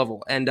NFL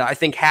level, and I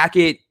think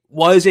Hackett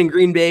was in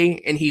Green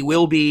Bay, and he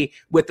will be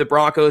with the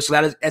Broncos. So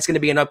that's going to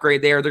be an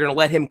upgrade there. They're going to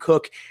let him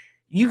cook.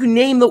 You can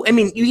name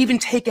you even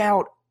take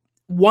out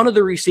one of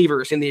the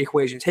receivers in the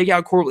equation. Take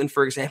out Cortland,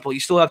 for example.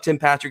 You still have Tim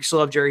Patrick, you still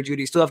have Jerry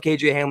Jeudy, you still have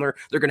KJ Hamler.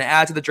 They're going to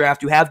add to the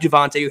draft. You have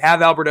Javonte, you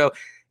have Alberto.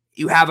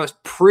 You have a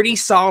pretty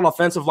solid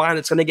offensive line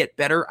that's going to get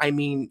better. I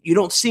mean, you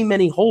don't see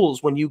many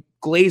holes when you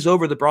glaze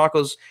over the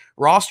Broncos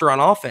roster on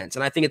offense.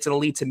 And I think it's going to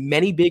lead to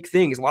many big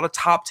things, a lot of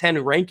top 10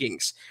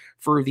 rankings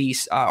for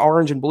these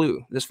orange and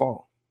blue this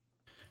fall.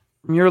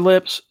 From your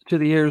lips to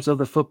the ears of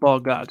the football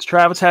gods.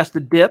 Travis has to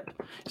dip.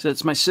 He said,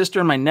 it's my sister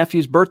and my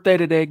nephew's birthday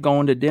today.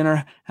 Going to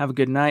dinner. Have a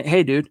good night.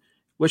 Hey, dude,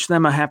 wish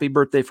them a happy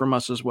birthday from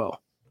us as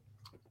well.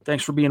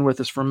 Thanks for being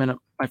with us for a minute,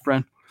 my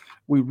friend.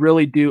 We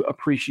really do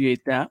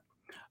appreciate that.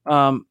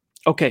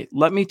 Okay,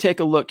 let me take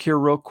a look here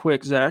real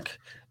quick, Zach.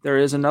 There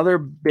is another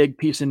big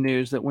piece of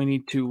news that we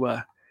need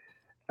to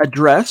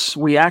address.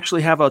 We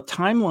actually have a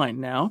timeline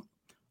now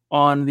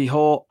on the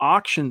whole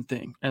auction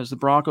thing. As the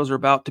Broncos are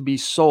about to be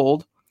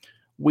sold,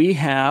 we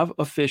have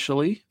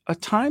officially a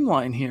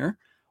timeline here.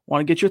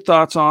 Want to get your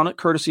thoughts on it,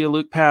 courtesy of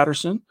Luke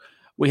Patterson.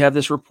 We have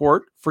this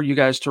report for you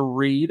guys to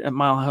read at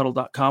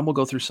milehuddle.com. We'll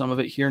go through some of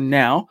it here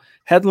now.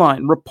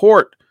 Headline,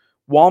 report,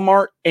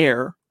 Walmart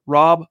heir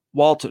Rob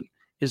Walton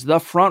is the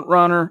front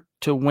runner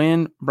to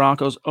win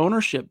Broncos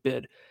ownership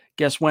bid.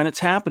 Guess when it's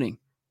happening?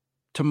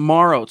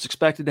 Tomorrow. It's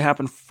expected to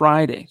happen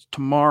Friday,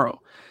 tomorrow.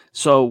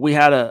 So we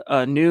had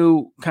a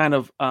new kind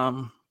of,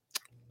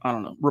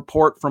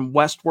 report from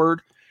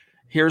Westward.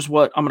 Here's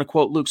what I'm going to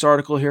quote Luke's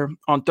article here.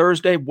 On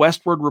Thursday,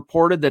 Westward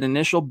reported that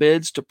initial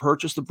bids to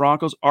purchase the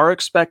Broncos are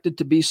expected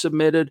to be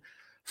submitted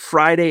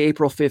Friday,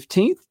 April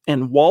 15th,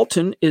 and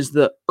Walton is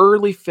the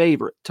early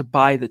favorite to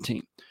buy the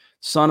team.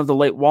 Son of the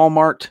late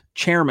Walmart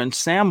chairman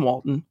Sam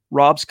Walton,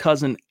 Rob's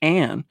cousin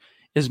Ann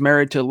is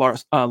married to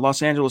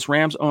Los Angeles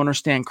Rams owner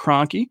Stan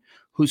Kroenke,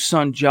 whose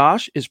son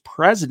Josh is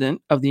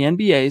president of the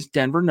NBA's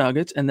Denver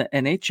Nuggets and the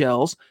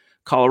NHL's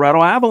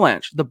Colorado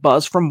Avalanche. The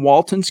buzz from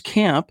Walton's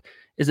camp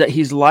is that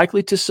he's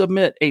likely to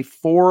submit a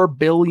 $4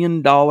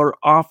 billion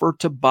offer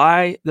to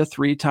buy the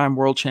three-time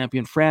world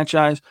champion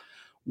franchise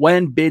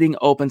when bidding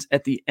opens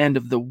at the end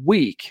of the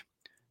week.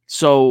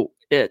 So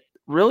it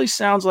really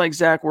sounds like,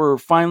 Zach, we're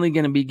finally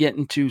going to be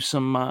getting to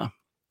some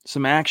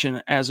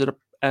action as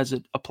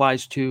it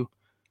applies to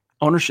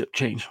ownership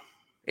change.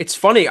 It's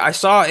funny. I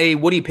saw a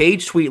Woody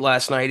Page tweet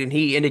last night, and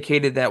he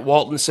indicated that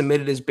Walton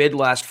submitted his bid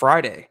last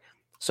Friday.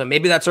 So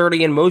maybe that's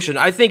already in motion.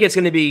 I think it's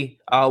going to be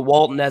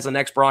Walton as the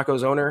next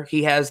Broncos owner.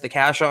 He has the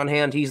cash on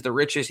hand. He's the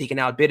richest. He can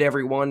outbid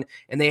everyone.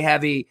 And they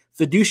have a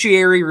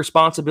fiduciary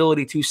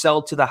responsibility to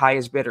sell to the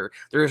highest bidder.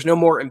 There is no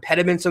more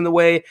impediments in the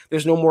way.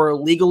 There's no more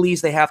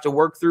legalese they have to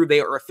work through. They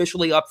are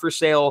officially up for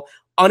sale,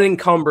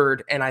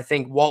 unencumbered. And I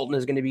think Walton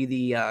is going to be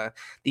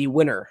the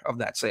winner of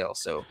that sale.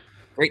 So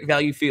great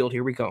value field.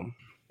 Here we come.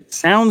 It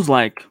sounds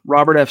like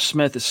Robert F.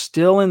 Smith is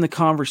still in the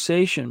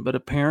conversation, but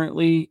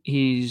apparently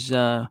he's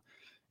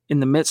in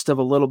the midst of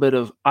a little bit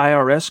of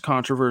IRS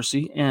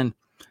controversy. And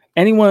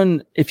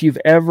anyone, if you've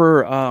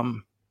ever,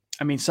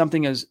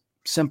 something as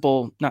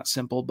simple, not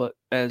simple, but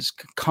as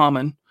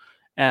common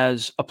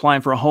as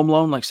applying for a home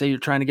loan, like say you're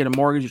trying to get a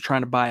mortgage, you're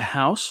trying to buy a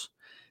house,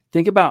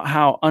 think about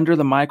how under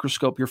the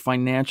microscope your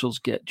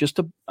financials get just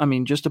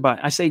to buy,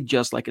 I say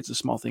just like it's a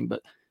small thing,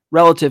 but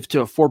relative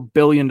to a $4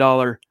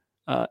 billion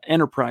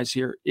enterprise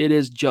here, it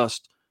is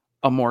just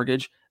a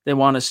mortgage. They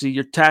want to see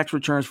your tax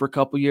returns for a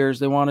couple of years.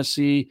 They want to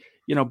see,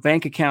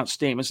 bank account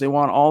statements. They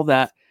want all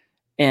that.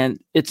 And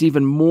it's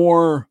even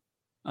more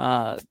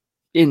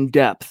in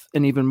depth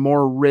and even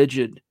more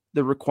rigid,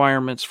 the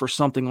requirements for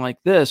something like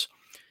this.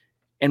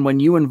 And when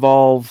you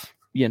involve,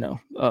 the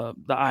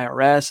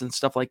IRS and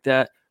stuff like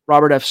that,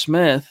 Robert F.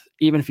 Smith,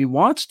 even if he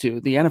wants to,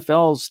 the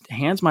NFL's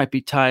hands might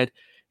be tied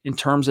in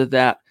terms of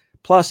that.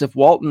 Plus, if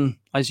Walton,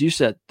 as you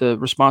said, the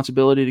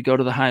responsibility to go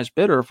to the highest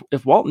bidder,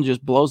 if Walton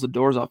just blows the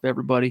doors off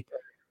everybody,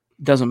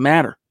 it doesn't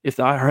matter if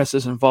the IRS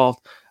is involved.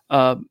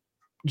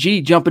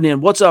 G jumping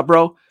in. What's up,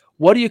 bro?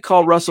 What do you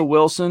call Russell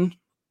Wilson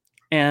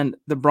and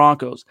the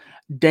Broncos?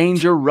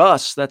 Danger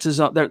Russ. That's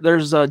his.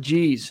 There's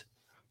G's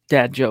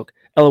dad joke.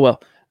 LOL.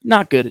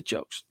 Not good at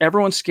jokes.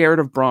 Everyone's scared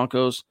of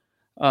Broncos.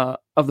 Of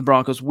the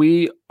Broncos.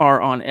 We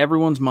are on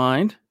everyone's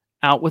mind.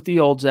 Out with the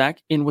old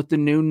Zach, in with the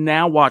new.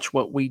 Now watch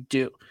what we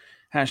do.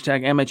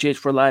 Hashtag MHH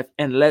for life,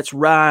 and let's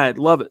ride.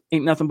 Love it.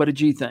 Ain't nothing but a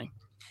G thing.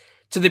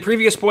 To the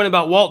previous point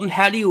about Walton,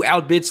 how do you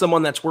outbid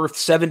someone that's worth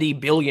 $70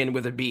 billion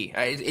with a B?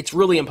 It's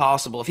really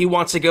impossible. If he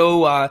wants to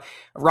go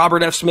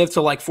Robert F. Smith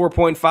to like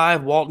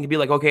 4.5, Walton can be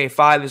like, okay,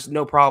 5 is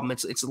no problem.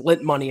 It's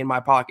lint money in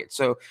my pocket.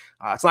 So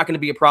it's not going to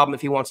be a problem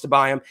if he wants to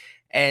buy him.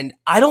 And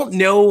I don't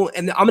know,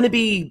 and I'm going to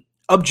be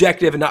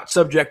objective and not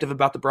subjective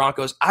about the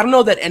Broncos. I don't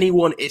know that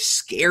anyone is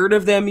scared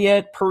of them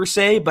yet per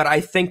se, but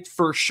I think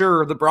for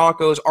sure the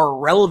Broncos are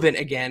relevant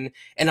again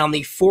and on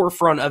the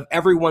forefront of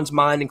everyone's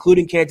mind,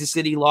 including Kansas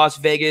City, Las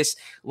Vegas,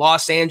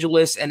 Los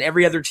Angeles, and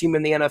every other team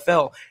in the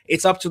NFL.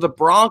 It's up to the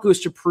Broncos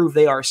to prove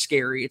they are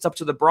scary. It's up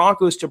to the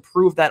Broncos to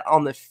prove that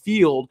on the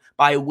field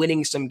by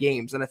winning some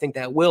games. And I think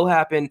that will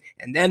happen.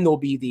 And then there'll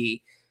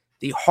be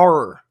the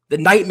horror, the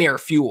nightmare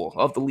fuel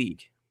of the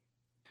league.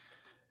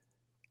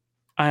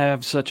 I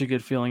have such a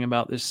good feeling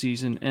about this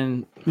season.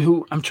 And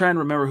I'm trying to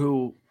remember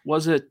who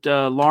was it,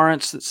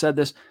 Lawrence, that said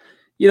this.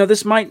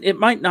 It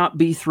might not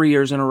be 3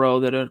 years in a row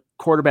that a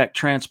quarterback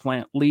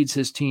transplant leads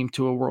his team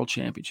to a world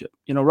championship.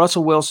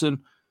 Russell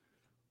Wilson,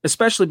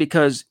 especially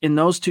because in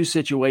those two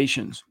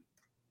situations,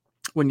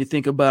 when you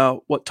think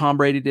about what Tom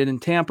Brady did in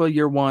Tampa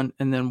year one,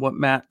 and then what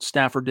Matt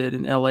Stafford did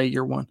in LA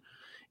year one,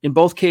 in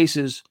both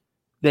cases,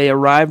 they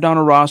arrived on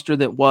a roster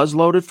that was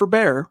loaded for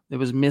bear. It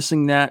was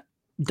missing that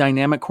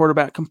dynamic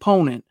quarterback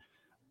component,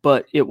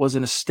 but it was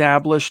an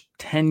established,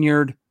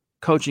 tenured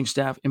coaching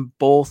staff in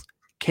both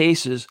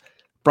cases.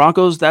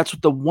 Broncos, that's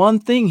the one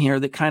thing here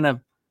that kind of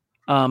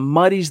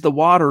muddies the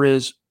water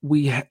is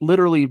we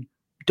literally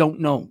don't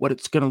know what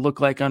it's going to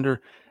look like under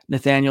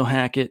Nathaniel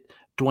Hackett,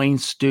 Dwayne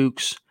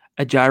Stukes,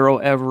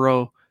 Ejiro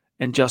Evero,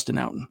 and Justin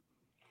Outten.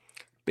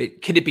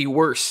 But could it be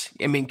worse?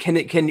 I mean,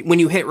 can when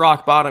you hit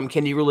rock bottom,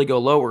 can you really go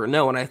lower?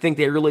 No, and I think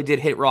they really did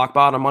hit rock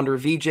bottom under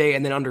VJ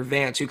and then under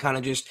Vance, who kind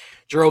of just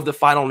drove the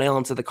final nail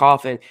into the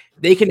coffin.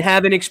 They can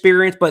have an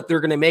experience, but they're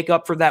going to make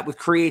up for that with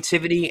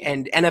creativity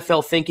and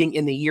NFL thinking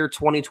in the year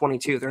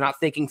 2022. They're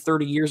not thinking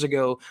 30 years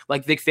ago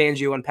like Vic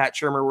Fangio and Pat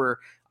Shurmur, where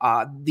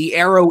the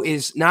arrow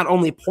is not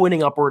only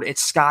pointing upward,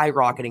 it's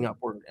skyrocketing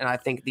upward. And I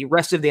think the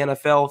rest of the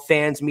NFL,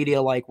 fans, media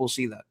alike, will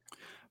see that.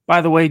 By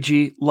the way,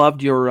 G,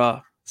 loved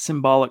your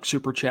symbolic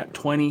super chat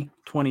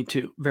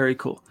 2022. Very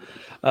cool.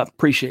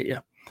 Appreciate you.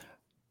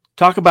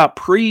 Talk about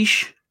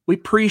Preesh. We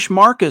Preesh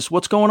Marcus.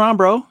 What's going on,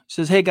 bro? He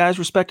says, hey guys,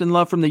 respect and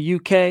love from the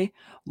UK.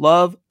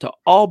 Love to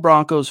all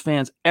Broncos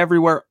fans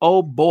everywhere.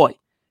 Oh boy.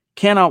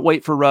 Cannot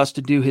wait for Russ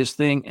to do his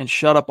thing and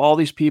shut up all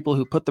these people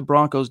who put the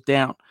Broncos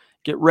down.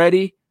 Get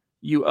ready,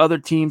 you other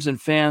teams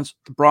and fans.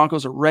 The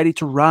Broncos are ready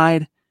to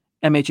ride.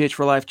 MHH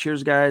for life.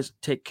 Cheers, guys.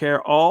 Take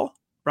care, all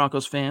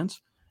Broncos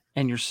fans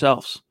and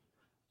yourselves.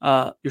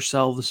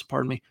 Yourselves,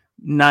 pardon me.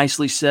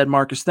 Nicely said,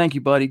 Marcus. Thank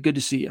you, buddy. Good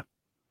to see you.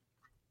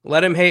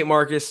 Let him hate,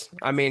 Marcus.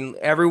 I mean,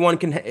 everyone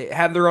can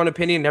have their own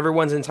opinion.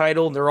 Everyone's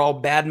entitled. They're all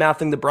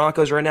bad-mouthing the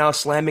Broncos right now,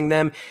 slamming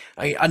them.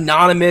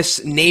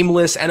 Anonymous,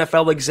 nameless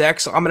NFL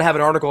execs. I'm going to have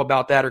an article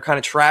about that, or kind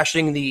of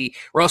trashing the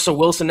Russell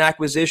Wilson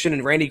acquisition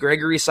and Randy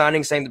Gregory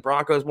signing, saying the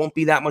Broncos won't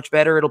be that much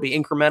better. It'll be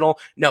incremental.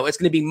 No, it's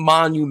going to be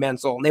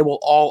monumental. And they will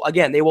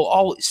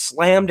all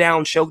slam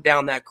down, choke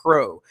down that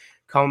crow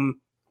come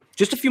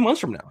just a few months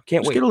from now.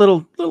 Can't wait. Get a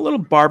little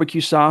barbecue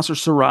sauce or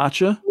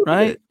sriracha,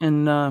 right?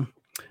 And I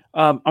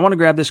want to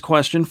grab this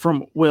question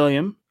from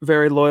William,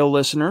 very loyal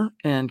listener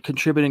and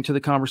contributing to the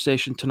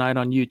conversation tonight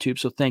on YouTube.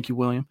 So thank you,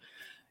 William.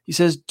 He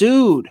says,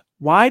 dude,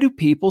 why do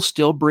people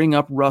still bring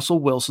up Russell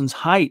Wilson's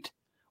height?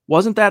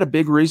 Wasn't that a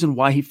big reason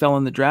why he fell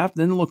in the draft?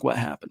 Then look what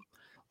happened.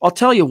 I'll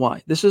tell you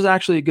why. This is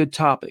actually a good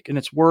topic, and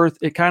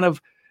it kind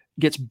of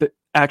gets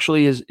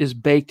is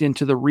baked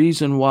into the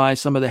reason why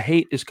some of the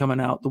hate is coming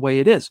out the way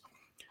it is.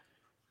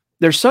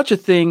 There's such a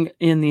thing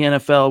in the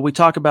NFL. We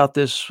talk about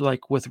this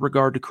like with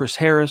regard to Chris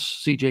Harris,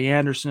 CJ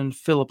Anderson,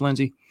 Phillip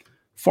Lindsay,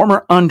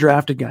 former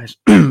undrafted guys.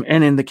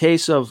 And in the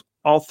case of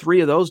all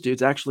three of those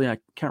dudes, actually, I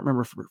can't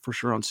remember for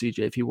sure on CJ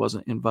if he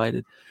wasn't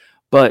invited,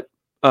 but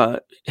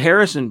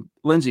Harris and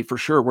Lindsay for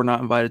sure were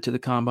not invited to the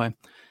combine.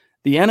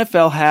 The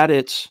NFL had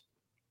its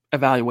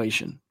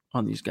evaluation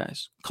on these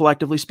guys,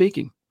 collectively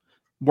speaking,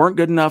 weren't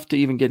good enough to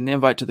even get an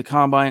invite to the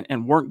combine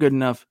and weren't good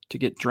enough to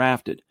get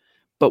drafted.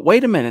 But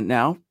wait a minute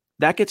now.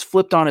 That gets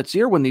flipped on its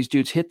ear when these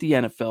dudes hit the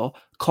NFL,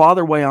 claw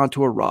their way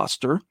onto a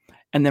roster,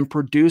 and then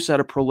produce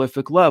at a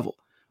prolific level.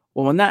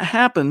 Well, when that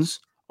happens,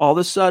 all of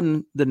a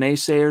sudden, the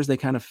naysayers, they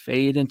kind of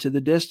fade into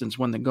the distance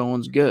when the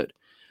going's good.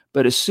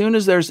 But as soon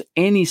as there's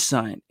any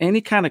sign,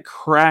 any kind of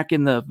crack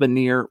in the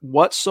veneer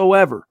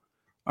whatsoever,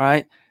 all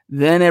right,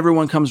 then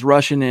everyone comes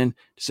rushing in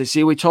to say,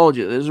 see, we told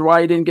you, this is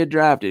why he didn't get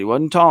drafted. He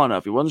wasn't tall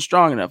enough. He wasn't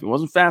strong enough. He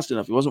wasn't fast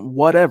enough. He wasn't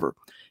whatever.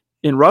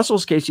 In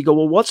Russell's case, you go,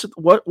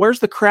 well, where's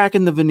the crack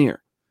in the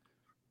veneer?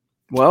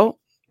 Well,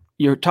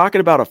 you're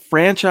talking about a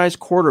franchise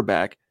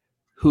quarterback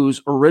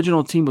whose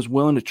original team was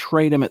willing to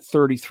trade him at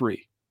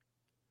 33.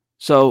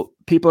 So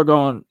people are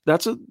going,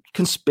 that's a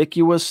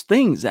conspicuous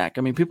thing, Zach.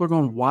 I mean, people are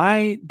going,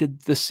 why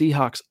did the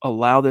Seahawks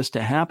allow this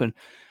to happen?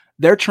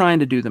 They're trying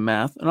to do the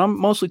math, and I'm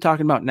mostly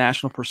talking about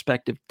national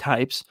perspective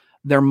types.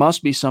 There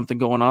must be something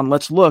going on.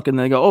 Let's look. And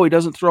they go, oh, he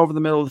doesn't throw over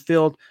the middle of the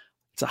field.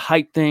 It's a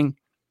height thing.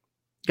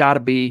 Got to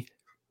be.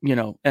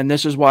 and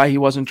this is why he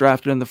wasn't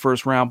drafted in the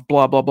first round,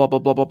 blah, blah, blah, blah,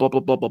 blah, blah, blah, blah,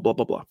 blah, blah, blah,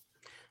 blah, blah.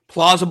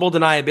 Plausible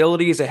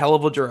deniability is a hell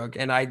of a drug,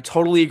 and I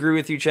totally agree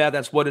with you, Chad.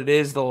 That's what it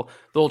is.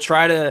 They'll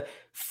try to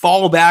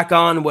fall back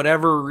on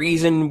whatever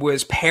reason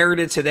was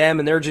parroted to them,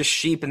 and they're just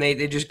sheep, and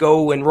they just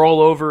go and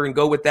roll over and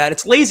go with that.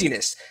 It's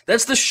laziness.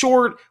 That's the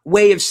short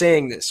way of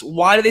saying this.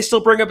 Why do they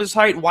still bring up his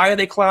height? Why are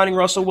they clowning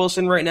Russell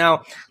Wilson right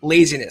now?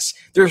 Laziness.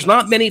 There's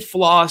not many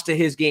flaws to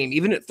his game,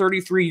 even at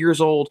 33 years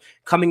old,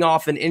 coming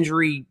off an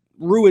injury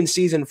ruined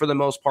season for the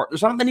most part.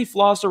 There's not many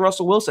flaws to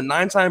Russell Wilson,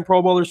 9-time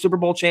Pro Bowler, Super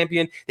Bowl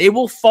champion. They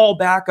will fall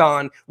back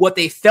on what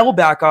they fell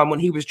back on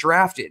when he was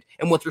drafted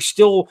and what they're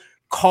still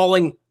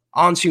calling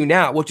onto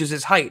now, which is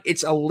his height.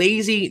 It's a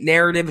lazy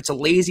narrative. It's a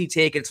lazy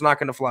take. It's not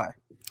going to fly.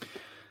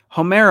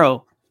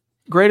 Homero,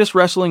 greatest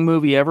wrestling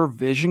movie ever,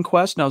 Vision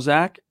Quest. Now,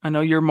 Zach, I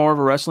know you're more of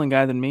a wrestling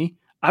guy than me.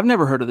 I've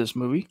never heard of this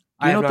movie.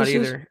 I have not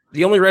either.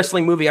 The only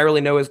wrestling movie I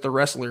really know is The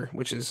Wrestler,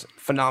 which is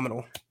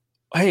phenomenal.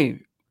 Hey,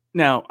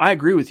 now I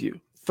agree with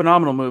you.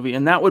 Phenomenal movie.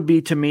 And that would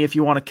be, to me, if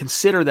you want to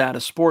consider that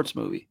a sports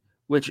movie,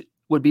 which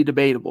would be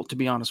debatable, to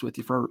be honest with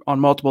you, on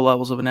multiple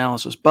levels of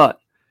analysis. But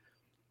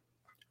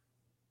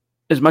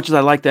as much as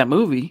I like that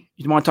movie,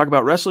 you want to talk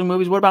about wrestling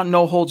movies? What about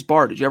No Holds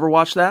Barred? Did you ever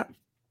watch that?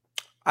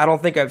 I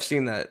don't think I've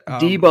seen that.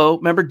 Debo,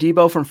 remember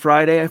Debo from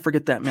Friday? I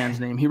forget that man's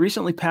name. He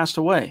recently passed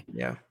away.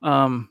 Yeah.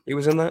 He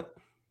was in that?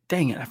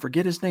 Dang it, I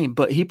forget his name.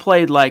 But he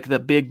played like the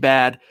big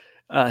bad.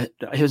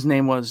 His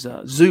name was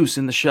Zeus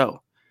in the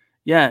show.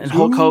 Yeah, and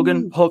Hulk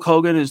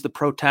Hogan is the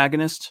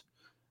protagonist.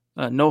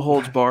 No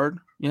Holds Barred.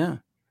 Yeah.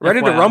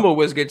 Ready to Rumble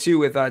was good too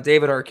with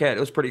David Arquette.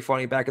 It was pretty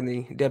funny back in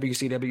the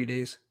WCW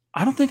days.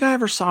 I don't think I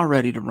ever saw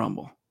Ready to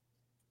Rumble.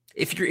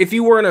 If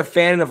you weren't a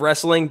fan of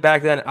wrestling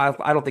back then,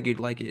 I don't think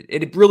you'd like it.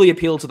 It really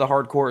appealed to the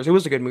hardcores. It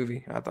was a good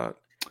movie, I thought.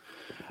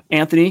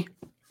 Anthony,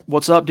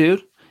 what's up,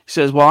 dude? He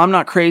says, well, I'm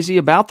not crazy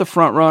about the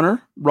front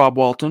runner, Rob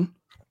Walton,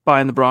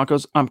 buying the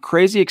Broncos. I'm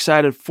crazy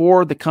excited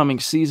for the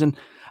coming season.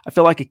 I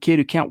feel like a kid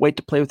who can't wait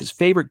to play with his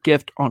favorite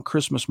gift on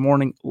Christmas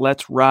morning.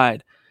 Let's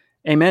ride.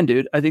 Amen,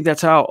 dude. I think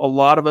that's how a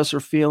lot of us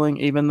are feeling,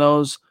 even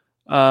those.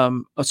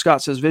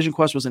 Scott says Vision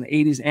Quest was an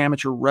 80s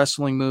amateur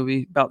wrestling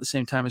movie about the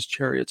same time as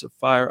Chariots of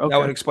Fire. Okay. That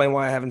would explain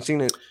why I haven't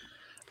seen it.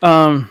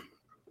 Yeah,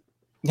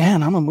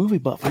 and I'm a movie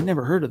buff. I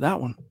never heard of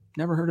that one.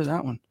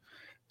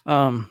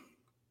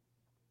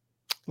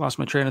 Lost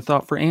my train of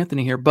thought for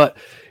Anthony here, but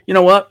you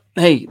know what?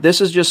 Hey, this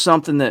is just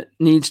something that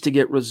needs to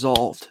get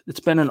resolved. It's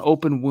been an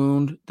open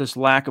wound, this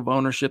lack of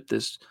ownership,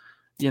 this,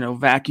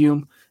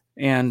 vacuum.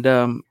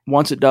 And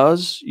once it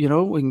does, we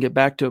can get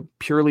back to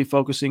purely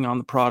focusing on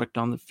the product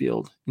on the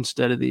field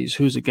instead of these,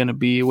 who's it going to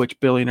be? Which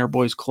Billionaire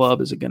Boys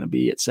Club is it going to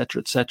be? Et cetera,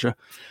 et cetera.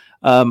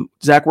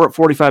 Zach, we're at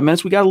 45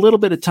 minutes. We got a little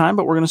bit of time,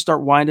 but we're going to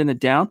start winding it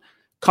down.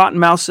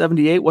 Cottonmouth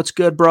 78. What's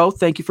good, bro?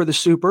 Thank you for the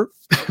super.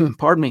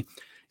 Pardon me. He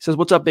says,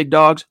 what's up, big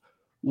dogs?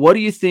 What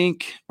do you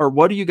think, or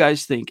what do you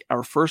guys think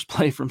our first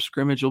play from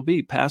scrimmage will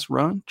be? Pass,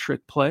 run,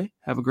 trick play?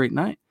 Have a great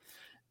night.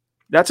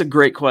 That's a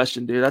great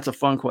question, dude. That's a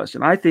fun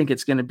question. I think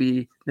it's going to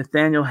be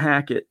Nathaniel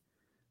Hackett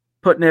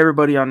putting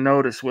everybody on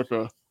notice with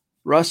a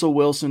Russell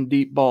Wilson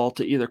deep ball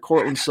to either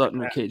Cortland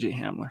Sutton or KJ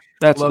Hamler.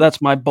 That's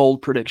my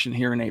bold prediction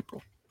here in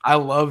April. I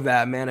love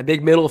that, man. A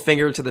big middle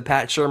finger to the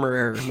Pat Shurmur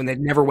era when they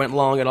never went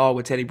long at all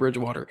with Teddy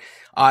Bridgewater.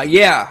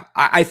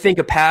 I think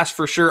a pass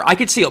for sure. I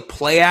could see a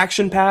play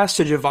action pass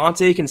to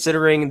Javonte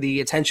considering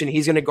the attention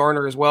he's going to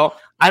garner as well.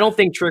 I don't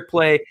think trick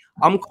play.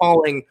 I'm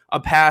calling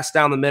a pass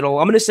down the middle.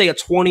 I'm going to say a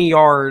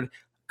 20-yard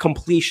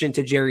completion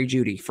to Jerry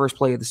Jeudy, first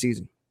play of the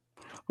season.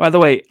 By the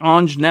way,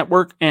 Eng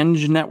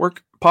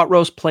Network, Pot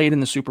Roast played in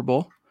the Super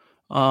Bowl.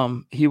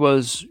 He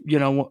was,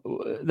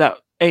 that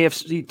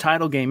AFC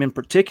title game in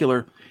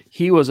particular,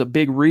 he was a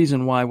big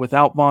reason why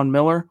without Von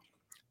Miller,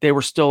 they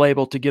were still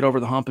able to get over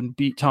the hump and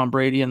beat Tom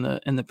Brady and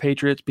the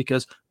Patriots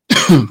because,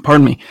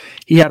 pardon me,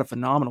 he had a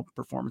phenomenal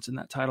performance in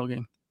that title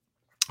game.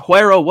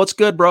 Huero, what's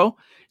good, bro?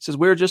 He says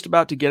we were just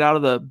about to get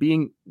out of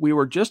being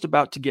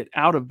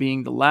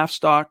the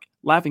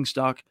laughing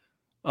stock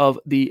of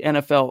the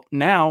NFL.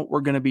 Now we're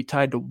going to be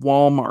tied to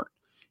Walmart.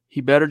 He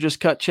better just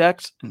cut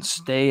checks and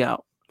stay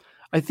out.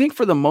 I think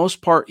for the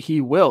most part,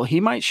 he will.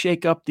 He might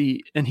shake up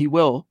the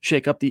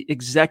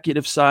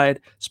executive side,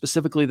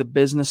 specifically the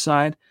business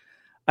side.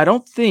 I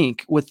don't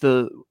think with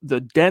the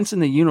dents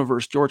in the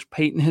universe George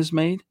Payton has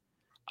made,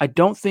 I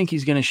don't think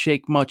he's going to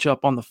shake much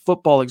up on the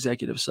football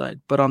executive side.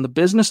 But on the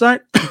business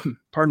side,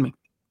 pardon me,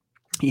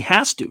 he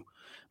has to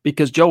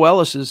because Joe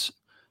Ellis is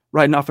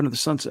riding off into the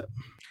sunset.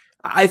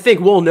 I think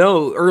we'll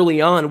know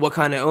early on what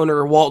kind of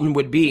owner Walton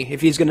would be.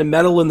 If he's going to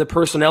meddle in the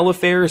personnel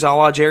affairs a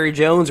la Jerry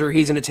Jones, or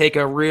he's going to take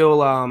a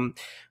real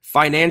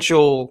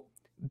financial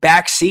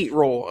backseat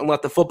role and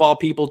let the football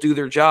people do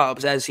their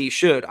jobs as he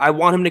should. I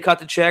want him to cut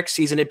the checks.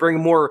 He's going to bring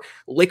more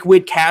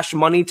liquid cash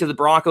money to the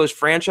Broncos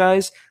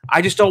franchise.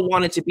 I just don't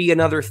want it to be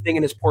another thing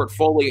in his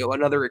portfolio,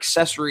 another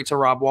accessory to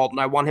Rob Walton.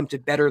 I want him to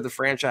better the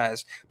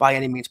franchise by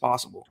any means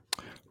possible.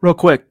 Real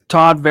quick,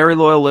 Todd, very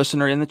loyal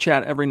listener in the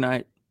chat every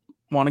night.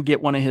 Want to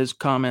get one of his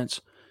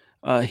comments.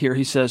 here.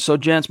 He says, so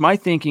gents, my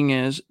thinking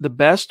is the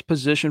best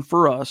position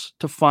for us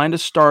to find a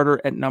starter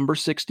at number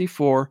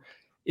 64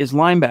 is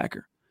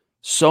linebacker.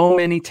 So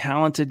many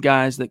talented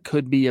guys that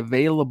could be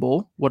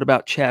available. What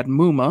about Chad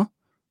Muma,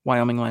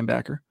 Wyoming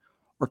linebacker,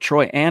 or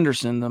Troy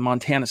Anderson, the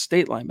Montana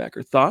State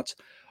linebacker? Thoughts?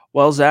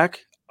 Well, Zach,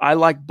 I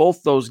like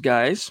both those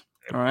guys.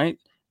 All right.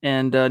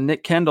 And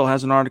Nick Kendall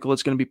has an article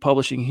that's going to be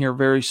publishing here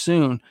very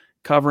soon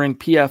covering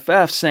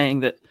PFF, saying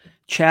that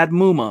Chad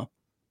Muma,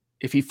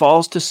 if he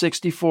falls to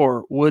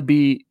 64, would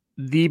be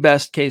the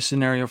best case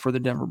scenario for the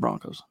Denver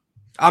Broncos.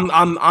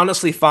 I'm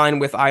honestly fine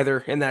with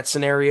either in that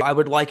scenario. I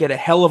would like it a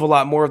hell of a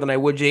lot more than I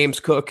would James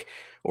Cook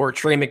or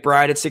Trey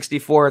McBride at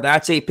 64.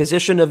 That's a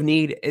position of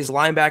need as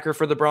linebacker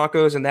for the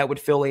Broncos, and that would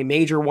fill a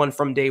major one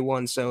from day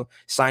one. So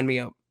sign me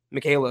up.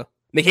 Michaela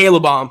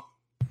Baum.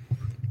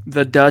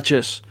 The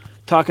Duchess.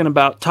 Talking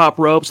about top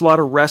ropes, a lot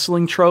of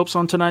wrestling tropes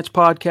on tonight's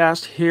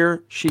podcast.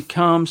 Here she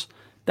comes.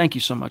 Thank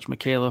you so much,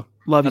 Michaela.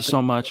 Love you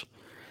so much.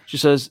 She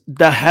says,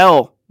 the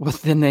hell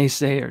with the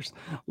naysayers.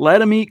 Let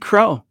them eat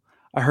crow.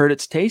 I heard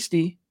it's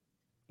tasty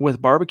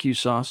with barbecue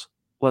sauce.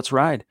 Let's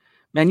ride.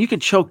 Man, you can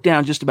choke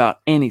down just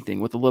about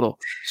anything with a little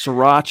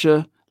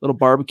sriracha, little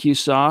barbecue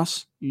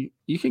sauce.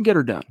 You can get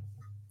her done.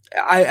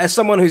 As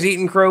someone who's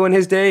eaten crow in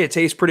his day, it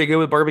tastes pretty good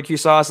with barbecue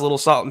sauce, a little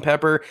salt and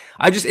pepper.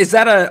 Is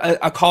that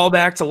a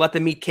callback to let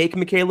them eat cake,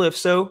 Michaela? If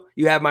so,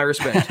 you have my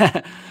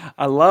respect.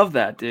 I love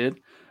that, dude.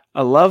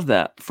 I love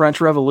that. French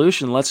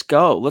Revolution. Let's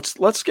go.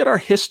 Let's get our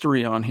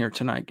history on here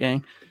tonight,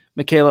 gang.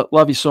 Michaela,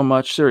 love you so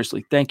much.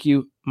 Seriously. Thank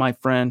you, my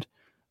friend.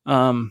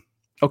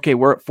 Okay,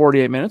 we're at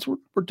 48 minutes.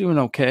 We're doing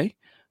okay.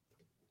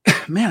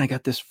 Man, I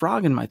got this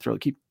frog in my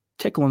throat. Keep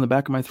tickling the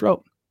back of my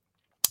throat.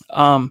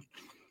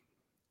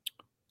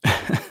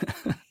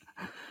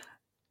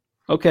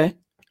 Okay,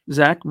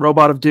 Zach,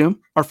 Robot of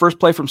Doom. Our first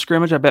play from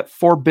scrimmage, I bet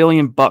 $4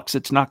 billion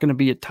it's not going to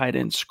be a tight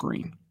end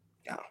screen.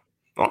 Yeah.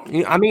 Well,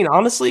 I mean,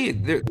 honestly,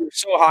 they're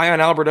so high on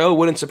Albert O.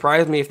 Wouldn't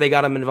surprise me if they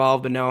got him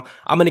involved, but no,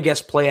 I'm going to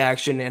guess play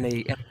action and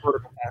a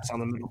vertical pass on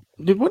the middle.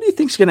 Dude, what do you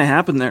think's going to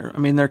happen there? I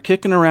mean, they're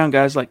kicking around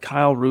guys like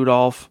Kyle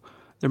Rudolph.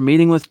 They're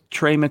meeting with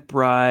Trey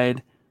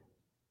McBride.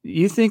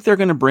 You think they're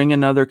going to bring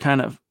another kind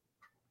of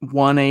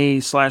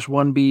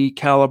 1A/1B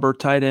caliber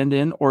tight end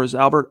in, or is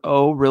Albert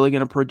O really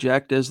going to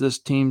project as this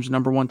team's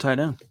number one tight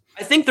end?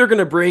 I think they're going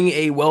to bring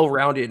a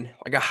well-rounded,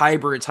 like a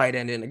hybrid tight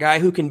end in, a guy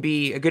who can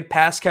be a good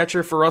pass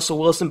catcher for Russell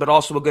Wilson, but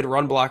also a good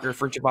run blocker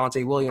for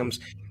Javonte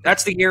Williams.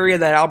 That's the area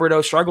that Albert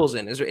O struggles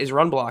in, is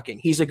run blocking.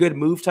 He's a good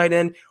move tight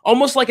end,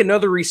 almost like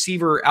another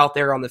receiver out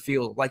there on the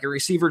field, like a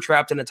receiver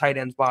trapped in a tight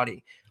end's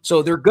body.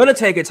 So they're going to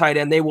take a tight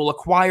end. They will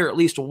acquire at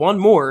least one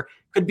more.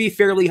 Could be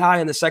fairly high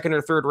in the second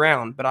or third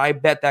round, but I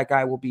bet that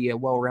guy will be a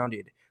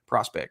well-rounded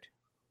prospect.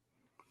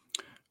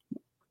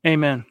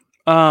 Amen.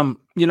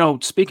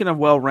 Speaking of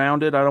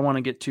well-rounded, I don't want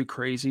to get too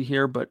crazy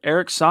here, but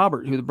Eric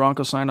Saubert, who the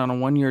Broncos signed on a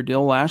one-year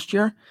deal last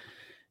year,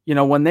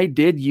 when they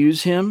did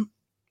use him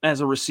as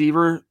a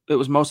receiver, it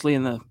was mostly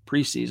in the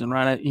preseason,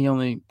 right? He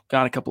only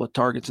got a couple of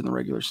targets in the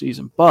regular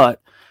season,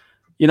 but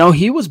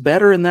he was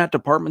better in that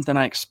department than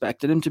I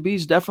expected him to be.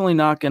 He's definitely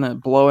not going to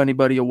blow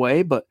anybody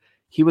away, but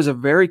he was a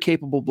very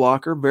capable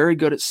blocker, very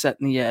good at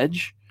setting the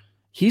edge.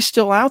 He's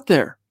still out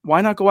there. Why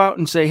not go out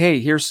and say,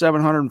 hey, here's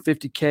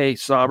 $750K,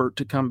 Saubert,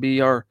 to come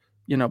be our,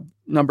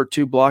 number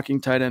two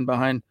blocking tight end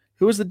behind.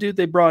 Who was the dude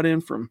they brought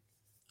in from?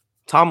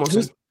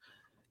 Tomlinson.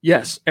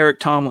 Yes, Eric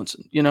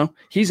Tomlinson.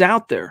 He's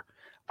out there.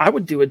 I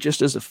would do it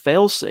just as a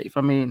fail-safe.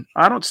 I mean,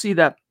 I don't see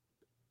that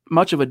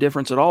much of a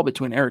difference at all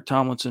between Eric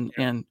Tomlinson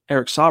and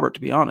Eric Saubert,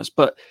 to be honest.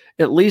 But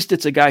at least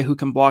it's a guy who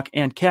can block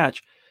and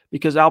catch,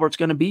 because Albert's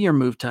going to be your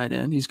move tight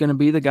end. He's going to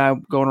be the guy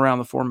going around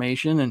the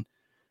formation. And,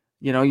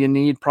 you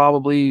need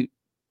probably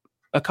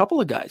a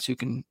couple of guys who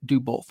can do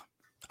both.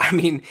 I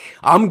mean,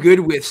 I'm good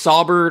with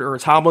Saubert or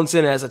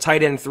Tomlinson as a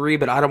tight end 3,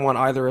 but I don't want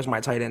either as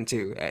my tight end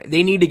 2.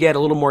 They need to get a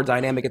little more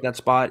dynamic at that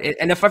spot.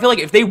 And if I feel like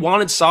if they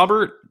wanted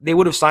Saubert, they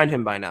would have signed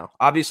him by now.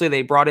 Obviously,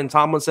 they brought in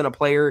Tomlinson, a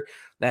player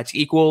that's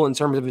equal in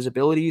terms of his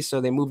abilities.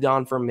 So they moved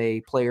on from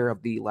a player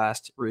of the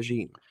last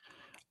regime.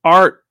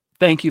 Art,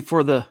 thank you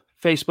for the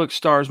Facebook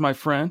stars, my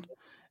friend.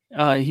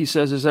 He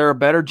says, is there a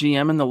better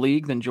GM in the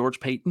league than George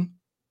Paton?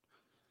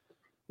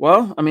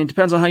 Well, I mean, it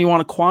depends on how you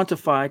want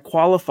to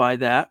qualify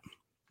that.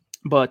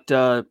 But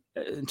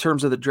in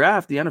terms of the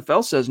draft, the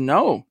NFL says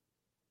no.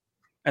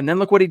 And then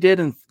look what he did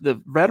in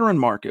the veteran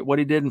market, what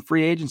he did in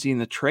free agency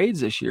and the trades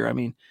this year. I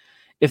mean,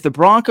 if the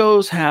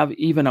Broncos have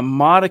even a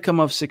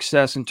modicum of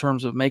success in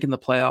terms of making the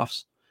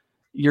playoffs,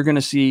 you're going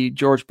to see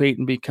George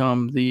Paton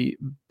become the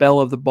belle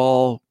of the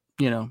ball,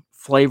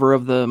 flavor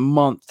of the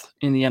month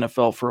in the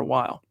NFL for a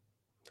while.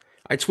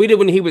 I tweeted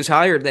when he was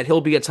hired that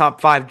he'll be a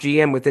top 5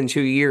 GM within 2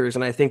 years,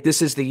 and I think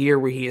this is the year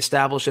where he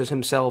establishes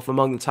himself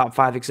among the top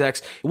 5 execs.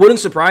 It wouldn't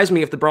surprise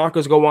me if the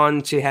Broncos go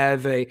on to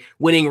have a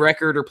winning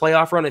record or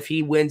playoff run if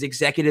he wins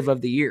Executive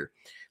of the Year.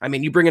 I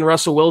mean, you bring in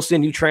Russell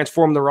Wilson, you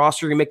transform the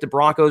roster, you make the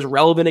Broncos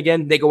relevant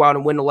again. They go out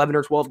and win 11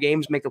 or 12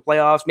 games, make the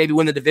playoffs, maybe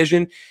win the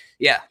division.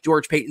 Yeah,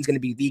 George Paton's going to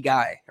be the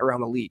guy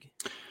around the league.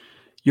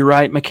 You're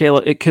right,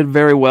 Michaela. It could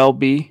very well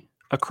be.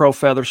 a crow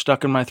feather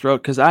stuck in my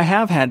throat because I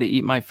have had to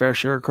eat my fair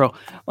share of crow.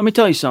 Let me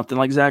tell you something,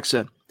 like Zach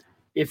said,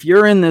 if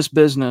you're in this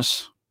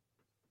business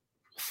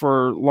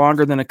for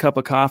longer than a cup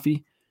of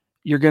coffee,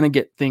 you're going to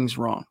get things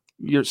wrong.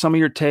 Some of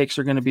your takes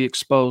are going to be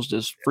exposed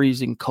as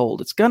freezing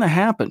cold. It's going to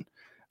happen.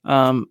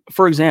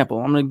 For example,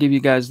 I'm going to give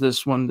you guys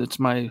this one that's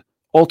my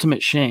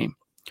ultimate shame.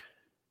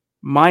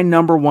 My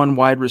number one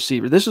wide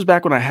receiver. This is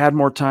back when I had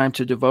more time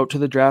to devote to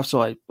the draft,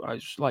 so I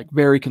was like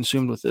very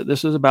consumed with it.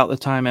 This is about the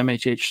time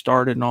MHH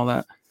started and all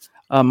that.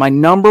 My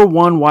number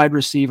one wide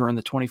receiver in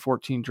the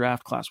 2014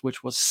 draft class,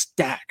 which was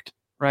stacked,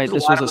 right?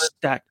 This was a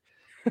stacked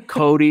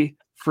Cody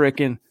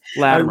frickin'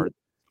 Latimer.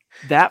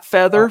 That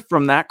feather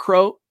from that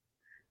crow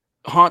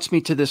haunts me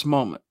to this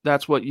moment.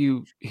 That's what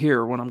you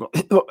hear when I'm going,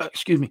 oh,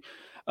 excuse me.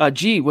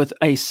 G with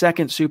a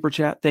second super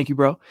chat. Thank you,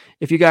 bro.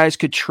 If you guys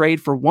could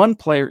trade for one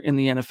player in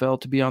the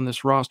NFL to be on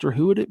this roster,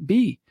 who would it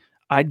be?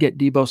 I'd get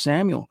Deebo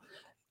Samuel.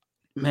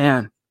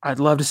 Man, I'd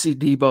love to see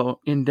Deebo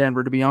in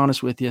Denver, to be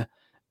honest with you,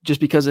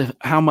 just because of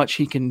how much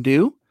he can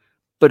do,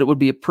 but it would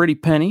be a pretty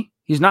penny.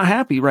 He's not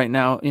happy right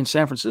now in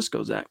San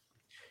Francisco, Zach.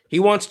 He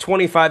wants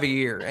 25 a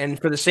year,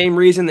 and for the same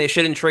reason they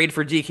shouldn't trade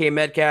for DK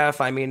Metcalf.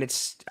 I mean,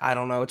 I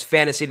don't know, it's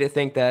fantasy to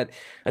think that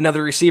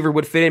another receiver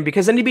would fit in,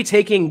 because then he'd be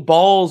taking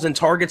balls and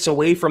targets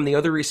away from the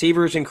other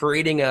receivers and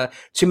creating a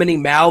too many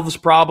mouths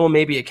problem,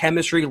 maybe a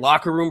chemistry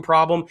locker room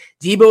problem.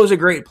 Deebo is a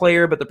great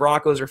player, but the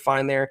Broncos are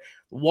fine there.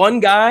 One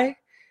guy,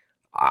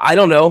 I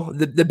don't know,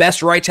 the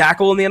best right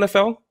tackle in the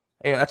NFL.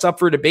 You know, that's up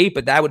for debate,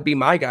 but that would be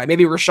my guy.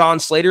 Maybe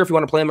Rashawn Slater, if you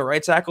want to play him at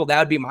right tackle, that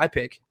would be my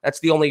pick. That's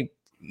the only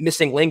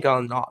missing link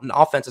on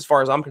offense as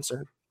far as I'm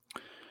concerned.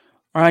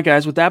 All right,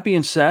 guys, with that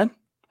being said,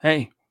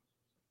 hey,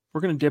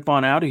 we're going to dip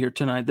on out of here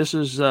tonight. This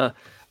is a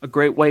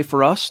great way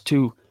for us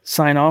to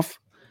sign off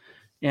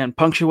and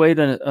punctuate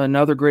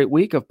another great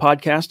week of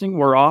podcasting.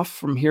 We're off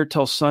from here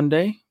till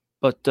Sunday,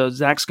 but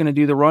Zach's going to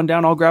do the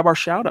rundown. I'll grab our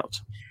shout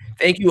outs.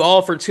 Thank you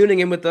all for tuning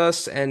in with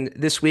us. And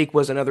this week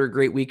was another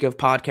great week of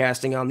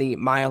podcasting on the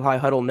Mile High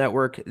Huddle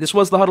Network. This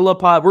was the Huddle Up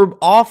Pod. We're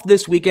off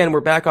this weekend. We're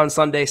back on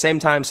Sunday, same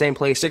time, same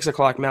place, 6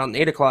 o'clock Mountain,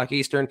 8 o'clock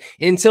Eastern.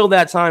 Until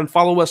that time,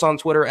 follow us on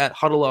Twitter at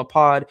Huddle Up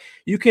Pod.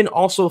 You can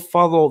also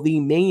follow the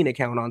main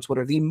account on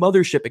Twitter, the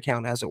mothership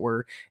account, as it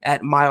were,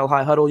 at Mile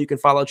High Huddle. You can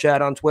follow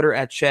Chad on Twitter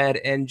at Chad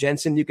and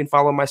Jensen. You can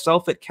follow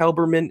myself at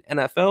Kelberman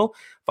NFL.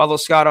 Follow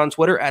Scott on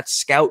Twitter at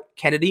Scout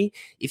Kennedy.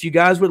 If you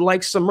guys would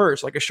like some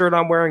merch, like a shirt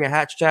I'm wearing, a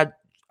hat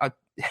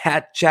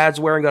Chad's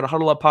wearing, go to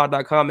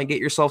huddleuppod.com and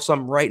get yourself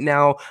some right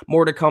now.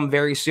 More to come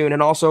very soon.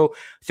 And also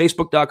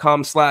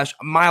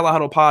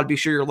facebook.com/MileHuddlePod. Be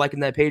sure you're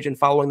liking that page and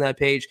following that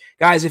page.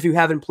 Guys, if you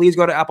haven't, please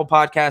go to Apple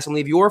Podcasts and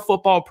leave your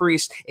football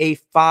priest a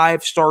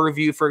 5-star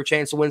review for a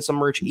chance to win some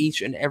merch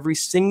each and every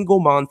single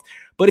month.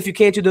 But if you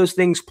can't do those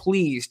things,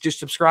 please just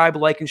subscribe,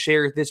 like, and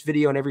share this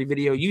video and every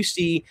video you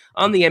see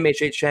on the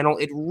MHH channel.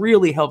 It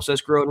really helps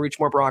us grow and reach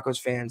more Broncos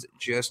fans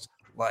just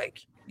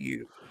like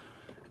you.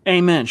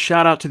 Amen.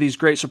 Shout out to these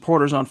great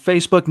supporters on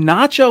Facebook.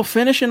 Nacho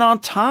finishing on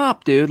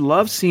top, dude.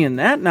 Love seeing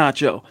that,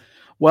 Nacho.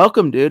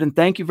 Welcome, dude, and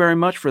thank you very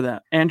much for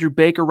that. Andrew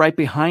Baker right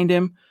behind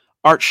him.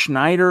 Art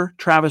Schneider,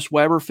 Travis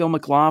Weber, Phil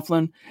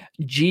McLaughlin,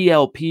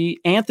 GLP,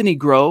 Anthony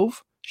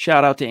Grove.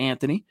 Shout out to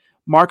Anthony.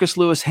 Marcus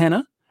Lewis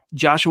Henna,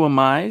 Joshua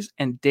Mize,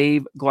 and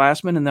Dave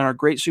Glassman. And then our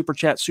great Super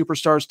Chat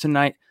superstars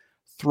tonight,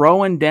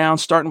 throwing down,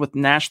 starting with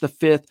Nash the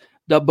Fifth,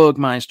 the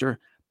Boogmeister,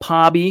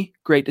 Pobby,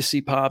 great to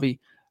see Pobby,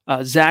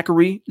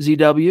 Zachary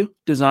ZW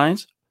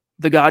Designs,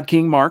 the God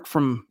King Mark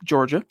from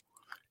Georgia,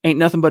 Ain't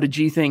Nothing But a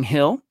G Thing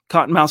Hill,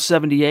 Cottonmouth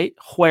 78,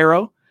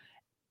 Huero,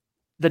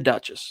 the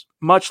Duchess.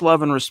 Much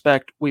love and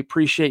respect. We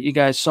appreciate you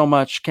guys so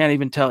much. Can't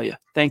even tell you.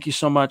 Thank you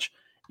so much.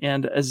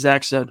 And as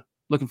Zach said,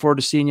 looking forward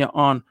to seeing you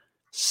on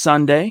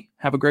Sunday.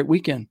 Have a great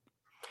weekend.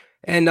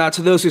 And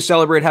to those who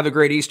celebrate, have a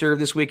great Easter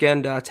this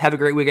weekend. Have a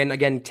great weekend.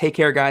 Again, take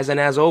care, guys. And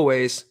as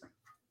always,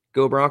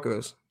 go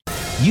Broncos.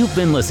 You've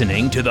been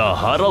listening to the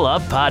Huddle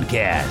Up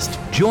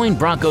Podcast. Join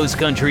Broncos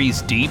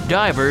Country's deep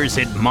divers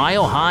at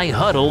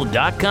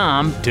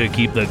milehighhuddle.com to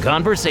keep the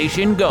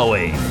conversation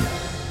going.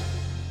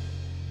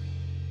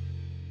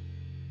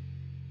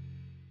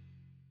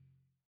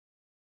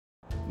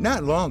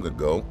 Not long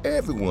ago,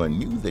 everyone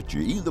knew that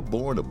you're either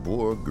born a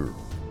boy or girl.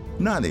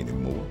 Not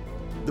anymore.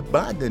 The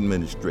Biden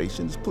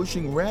administration is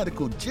pushing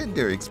radical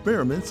gender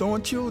experiments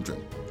on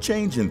children,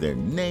 changing their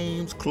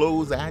names,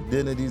 clothes,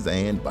 identities,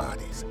 and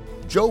bodies.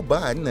 Joe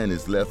Biden and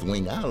his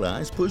left-wing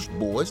allies push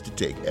boys to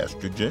take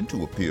estrogen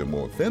to appear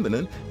more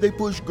feminine. They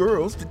push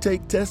girls to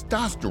take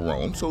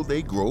testosterone so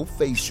they grow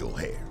facial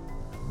hair.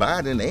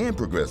 Biden and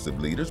progressive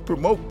leaders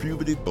promote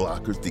puberty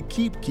blockers to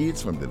keep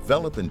kids from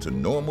developing to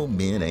normal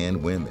men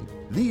and women.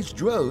 These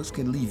drugs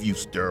can leave you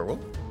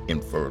sterile,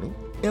 infertile,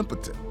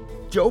 impotent.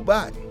 Joe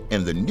Biden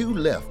and the new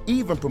left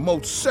even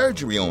promote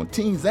surgery on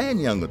teens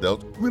and young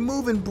adults,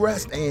 removing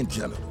breast and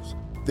genitals.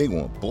 They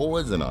want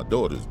boys in our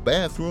daughters'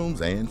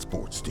 bathrooms and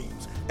sports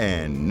teams.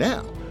 And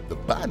now, the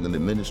Biden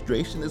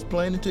administration is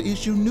planning to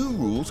issue new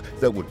rules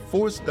that would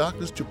force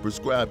doctors to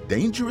prescribe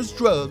dangerous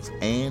drugs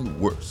and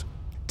worse.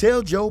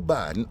 Tell Joe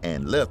Biden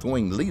and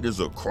left-wing leaders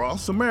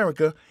across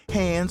America,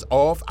 hands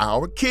off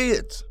our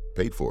kids.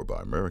 Paid for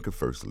by America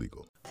First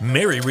Legal.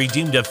 Mary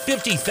redeemed a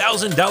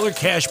 $50,000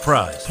 cash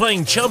prize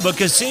playing Chumba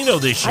Casino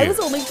this year. I was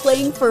only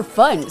playing for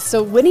fun,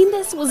 so winning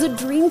this was a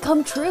dream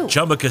come true.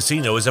 Chumba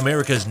Casino is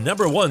America's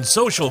 #1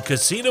 social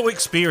casino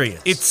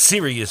experience. It's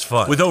serious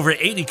fun. With over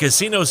 80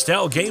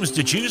 casino-style games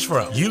to choose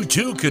from, you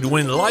too could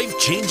win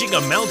life-changing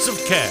amounts of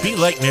cash. Be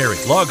like Mary.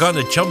 Log on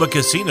to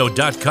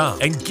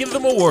ChumbaCasino.com and give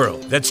them a whirl.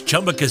 That's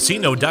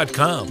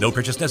ChumbaCasino.com. No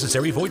purchase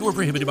necessary. Void where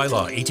prohibited by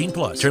law.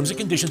 18+. Terms and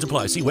conditions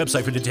apply. See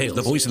website for details.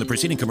 The voice in the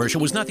preceding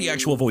commercial was not the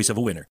actual voice of a witness.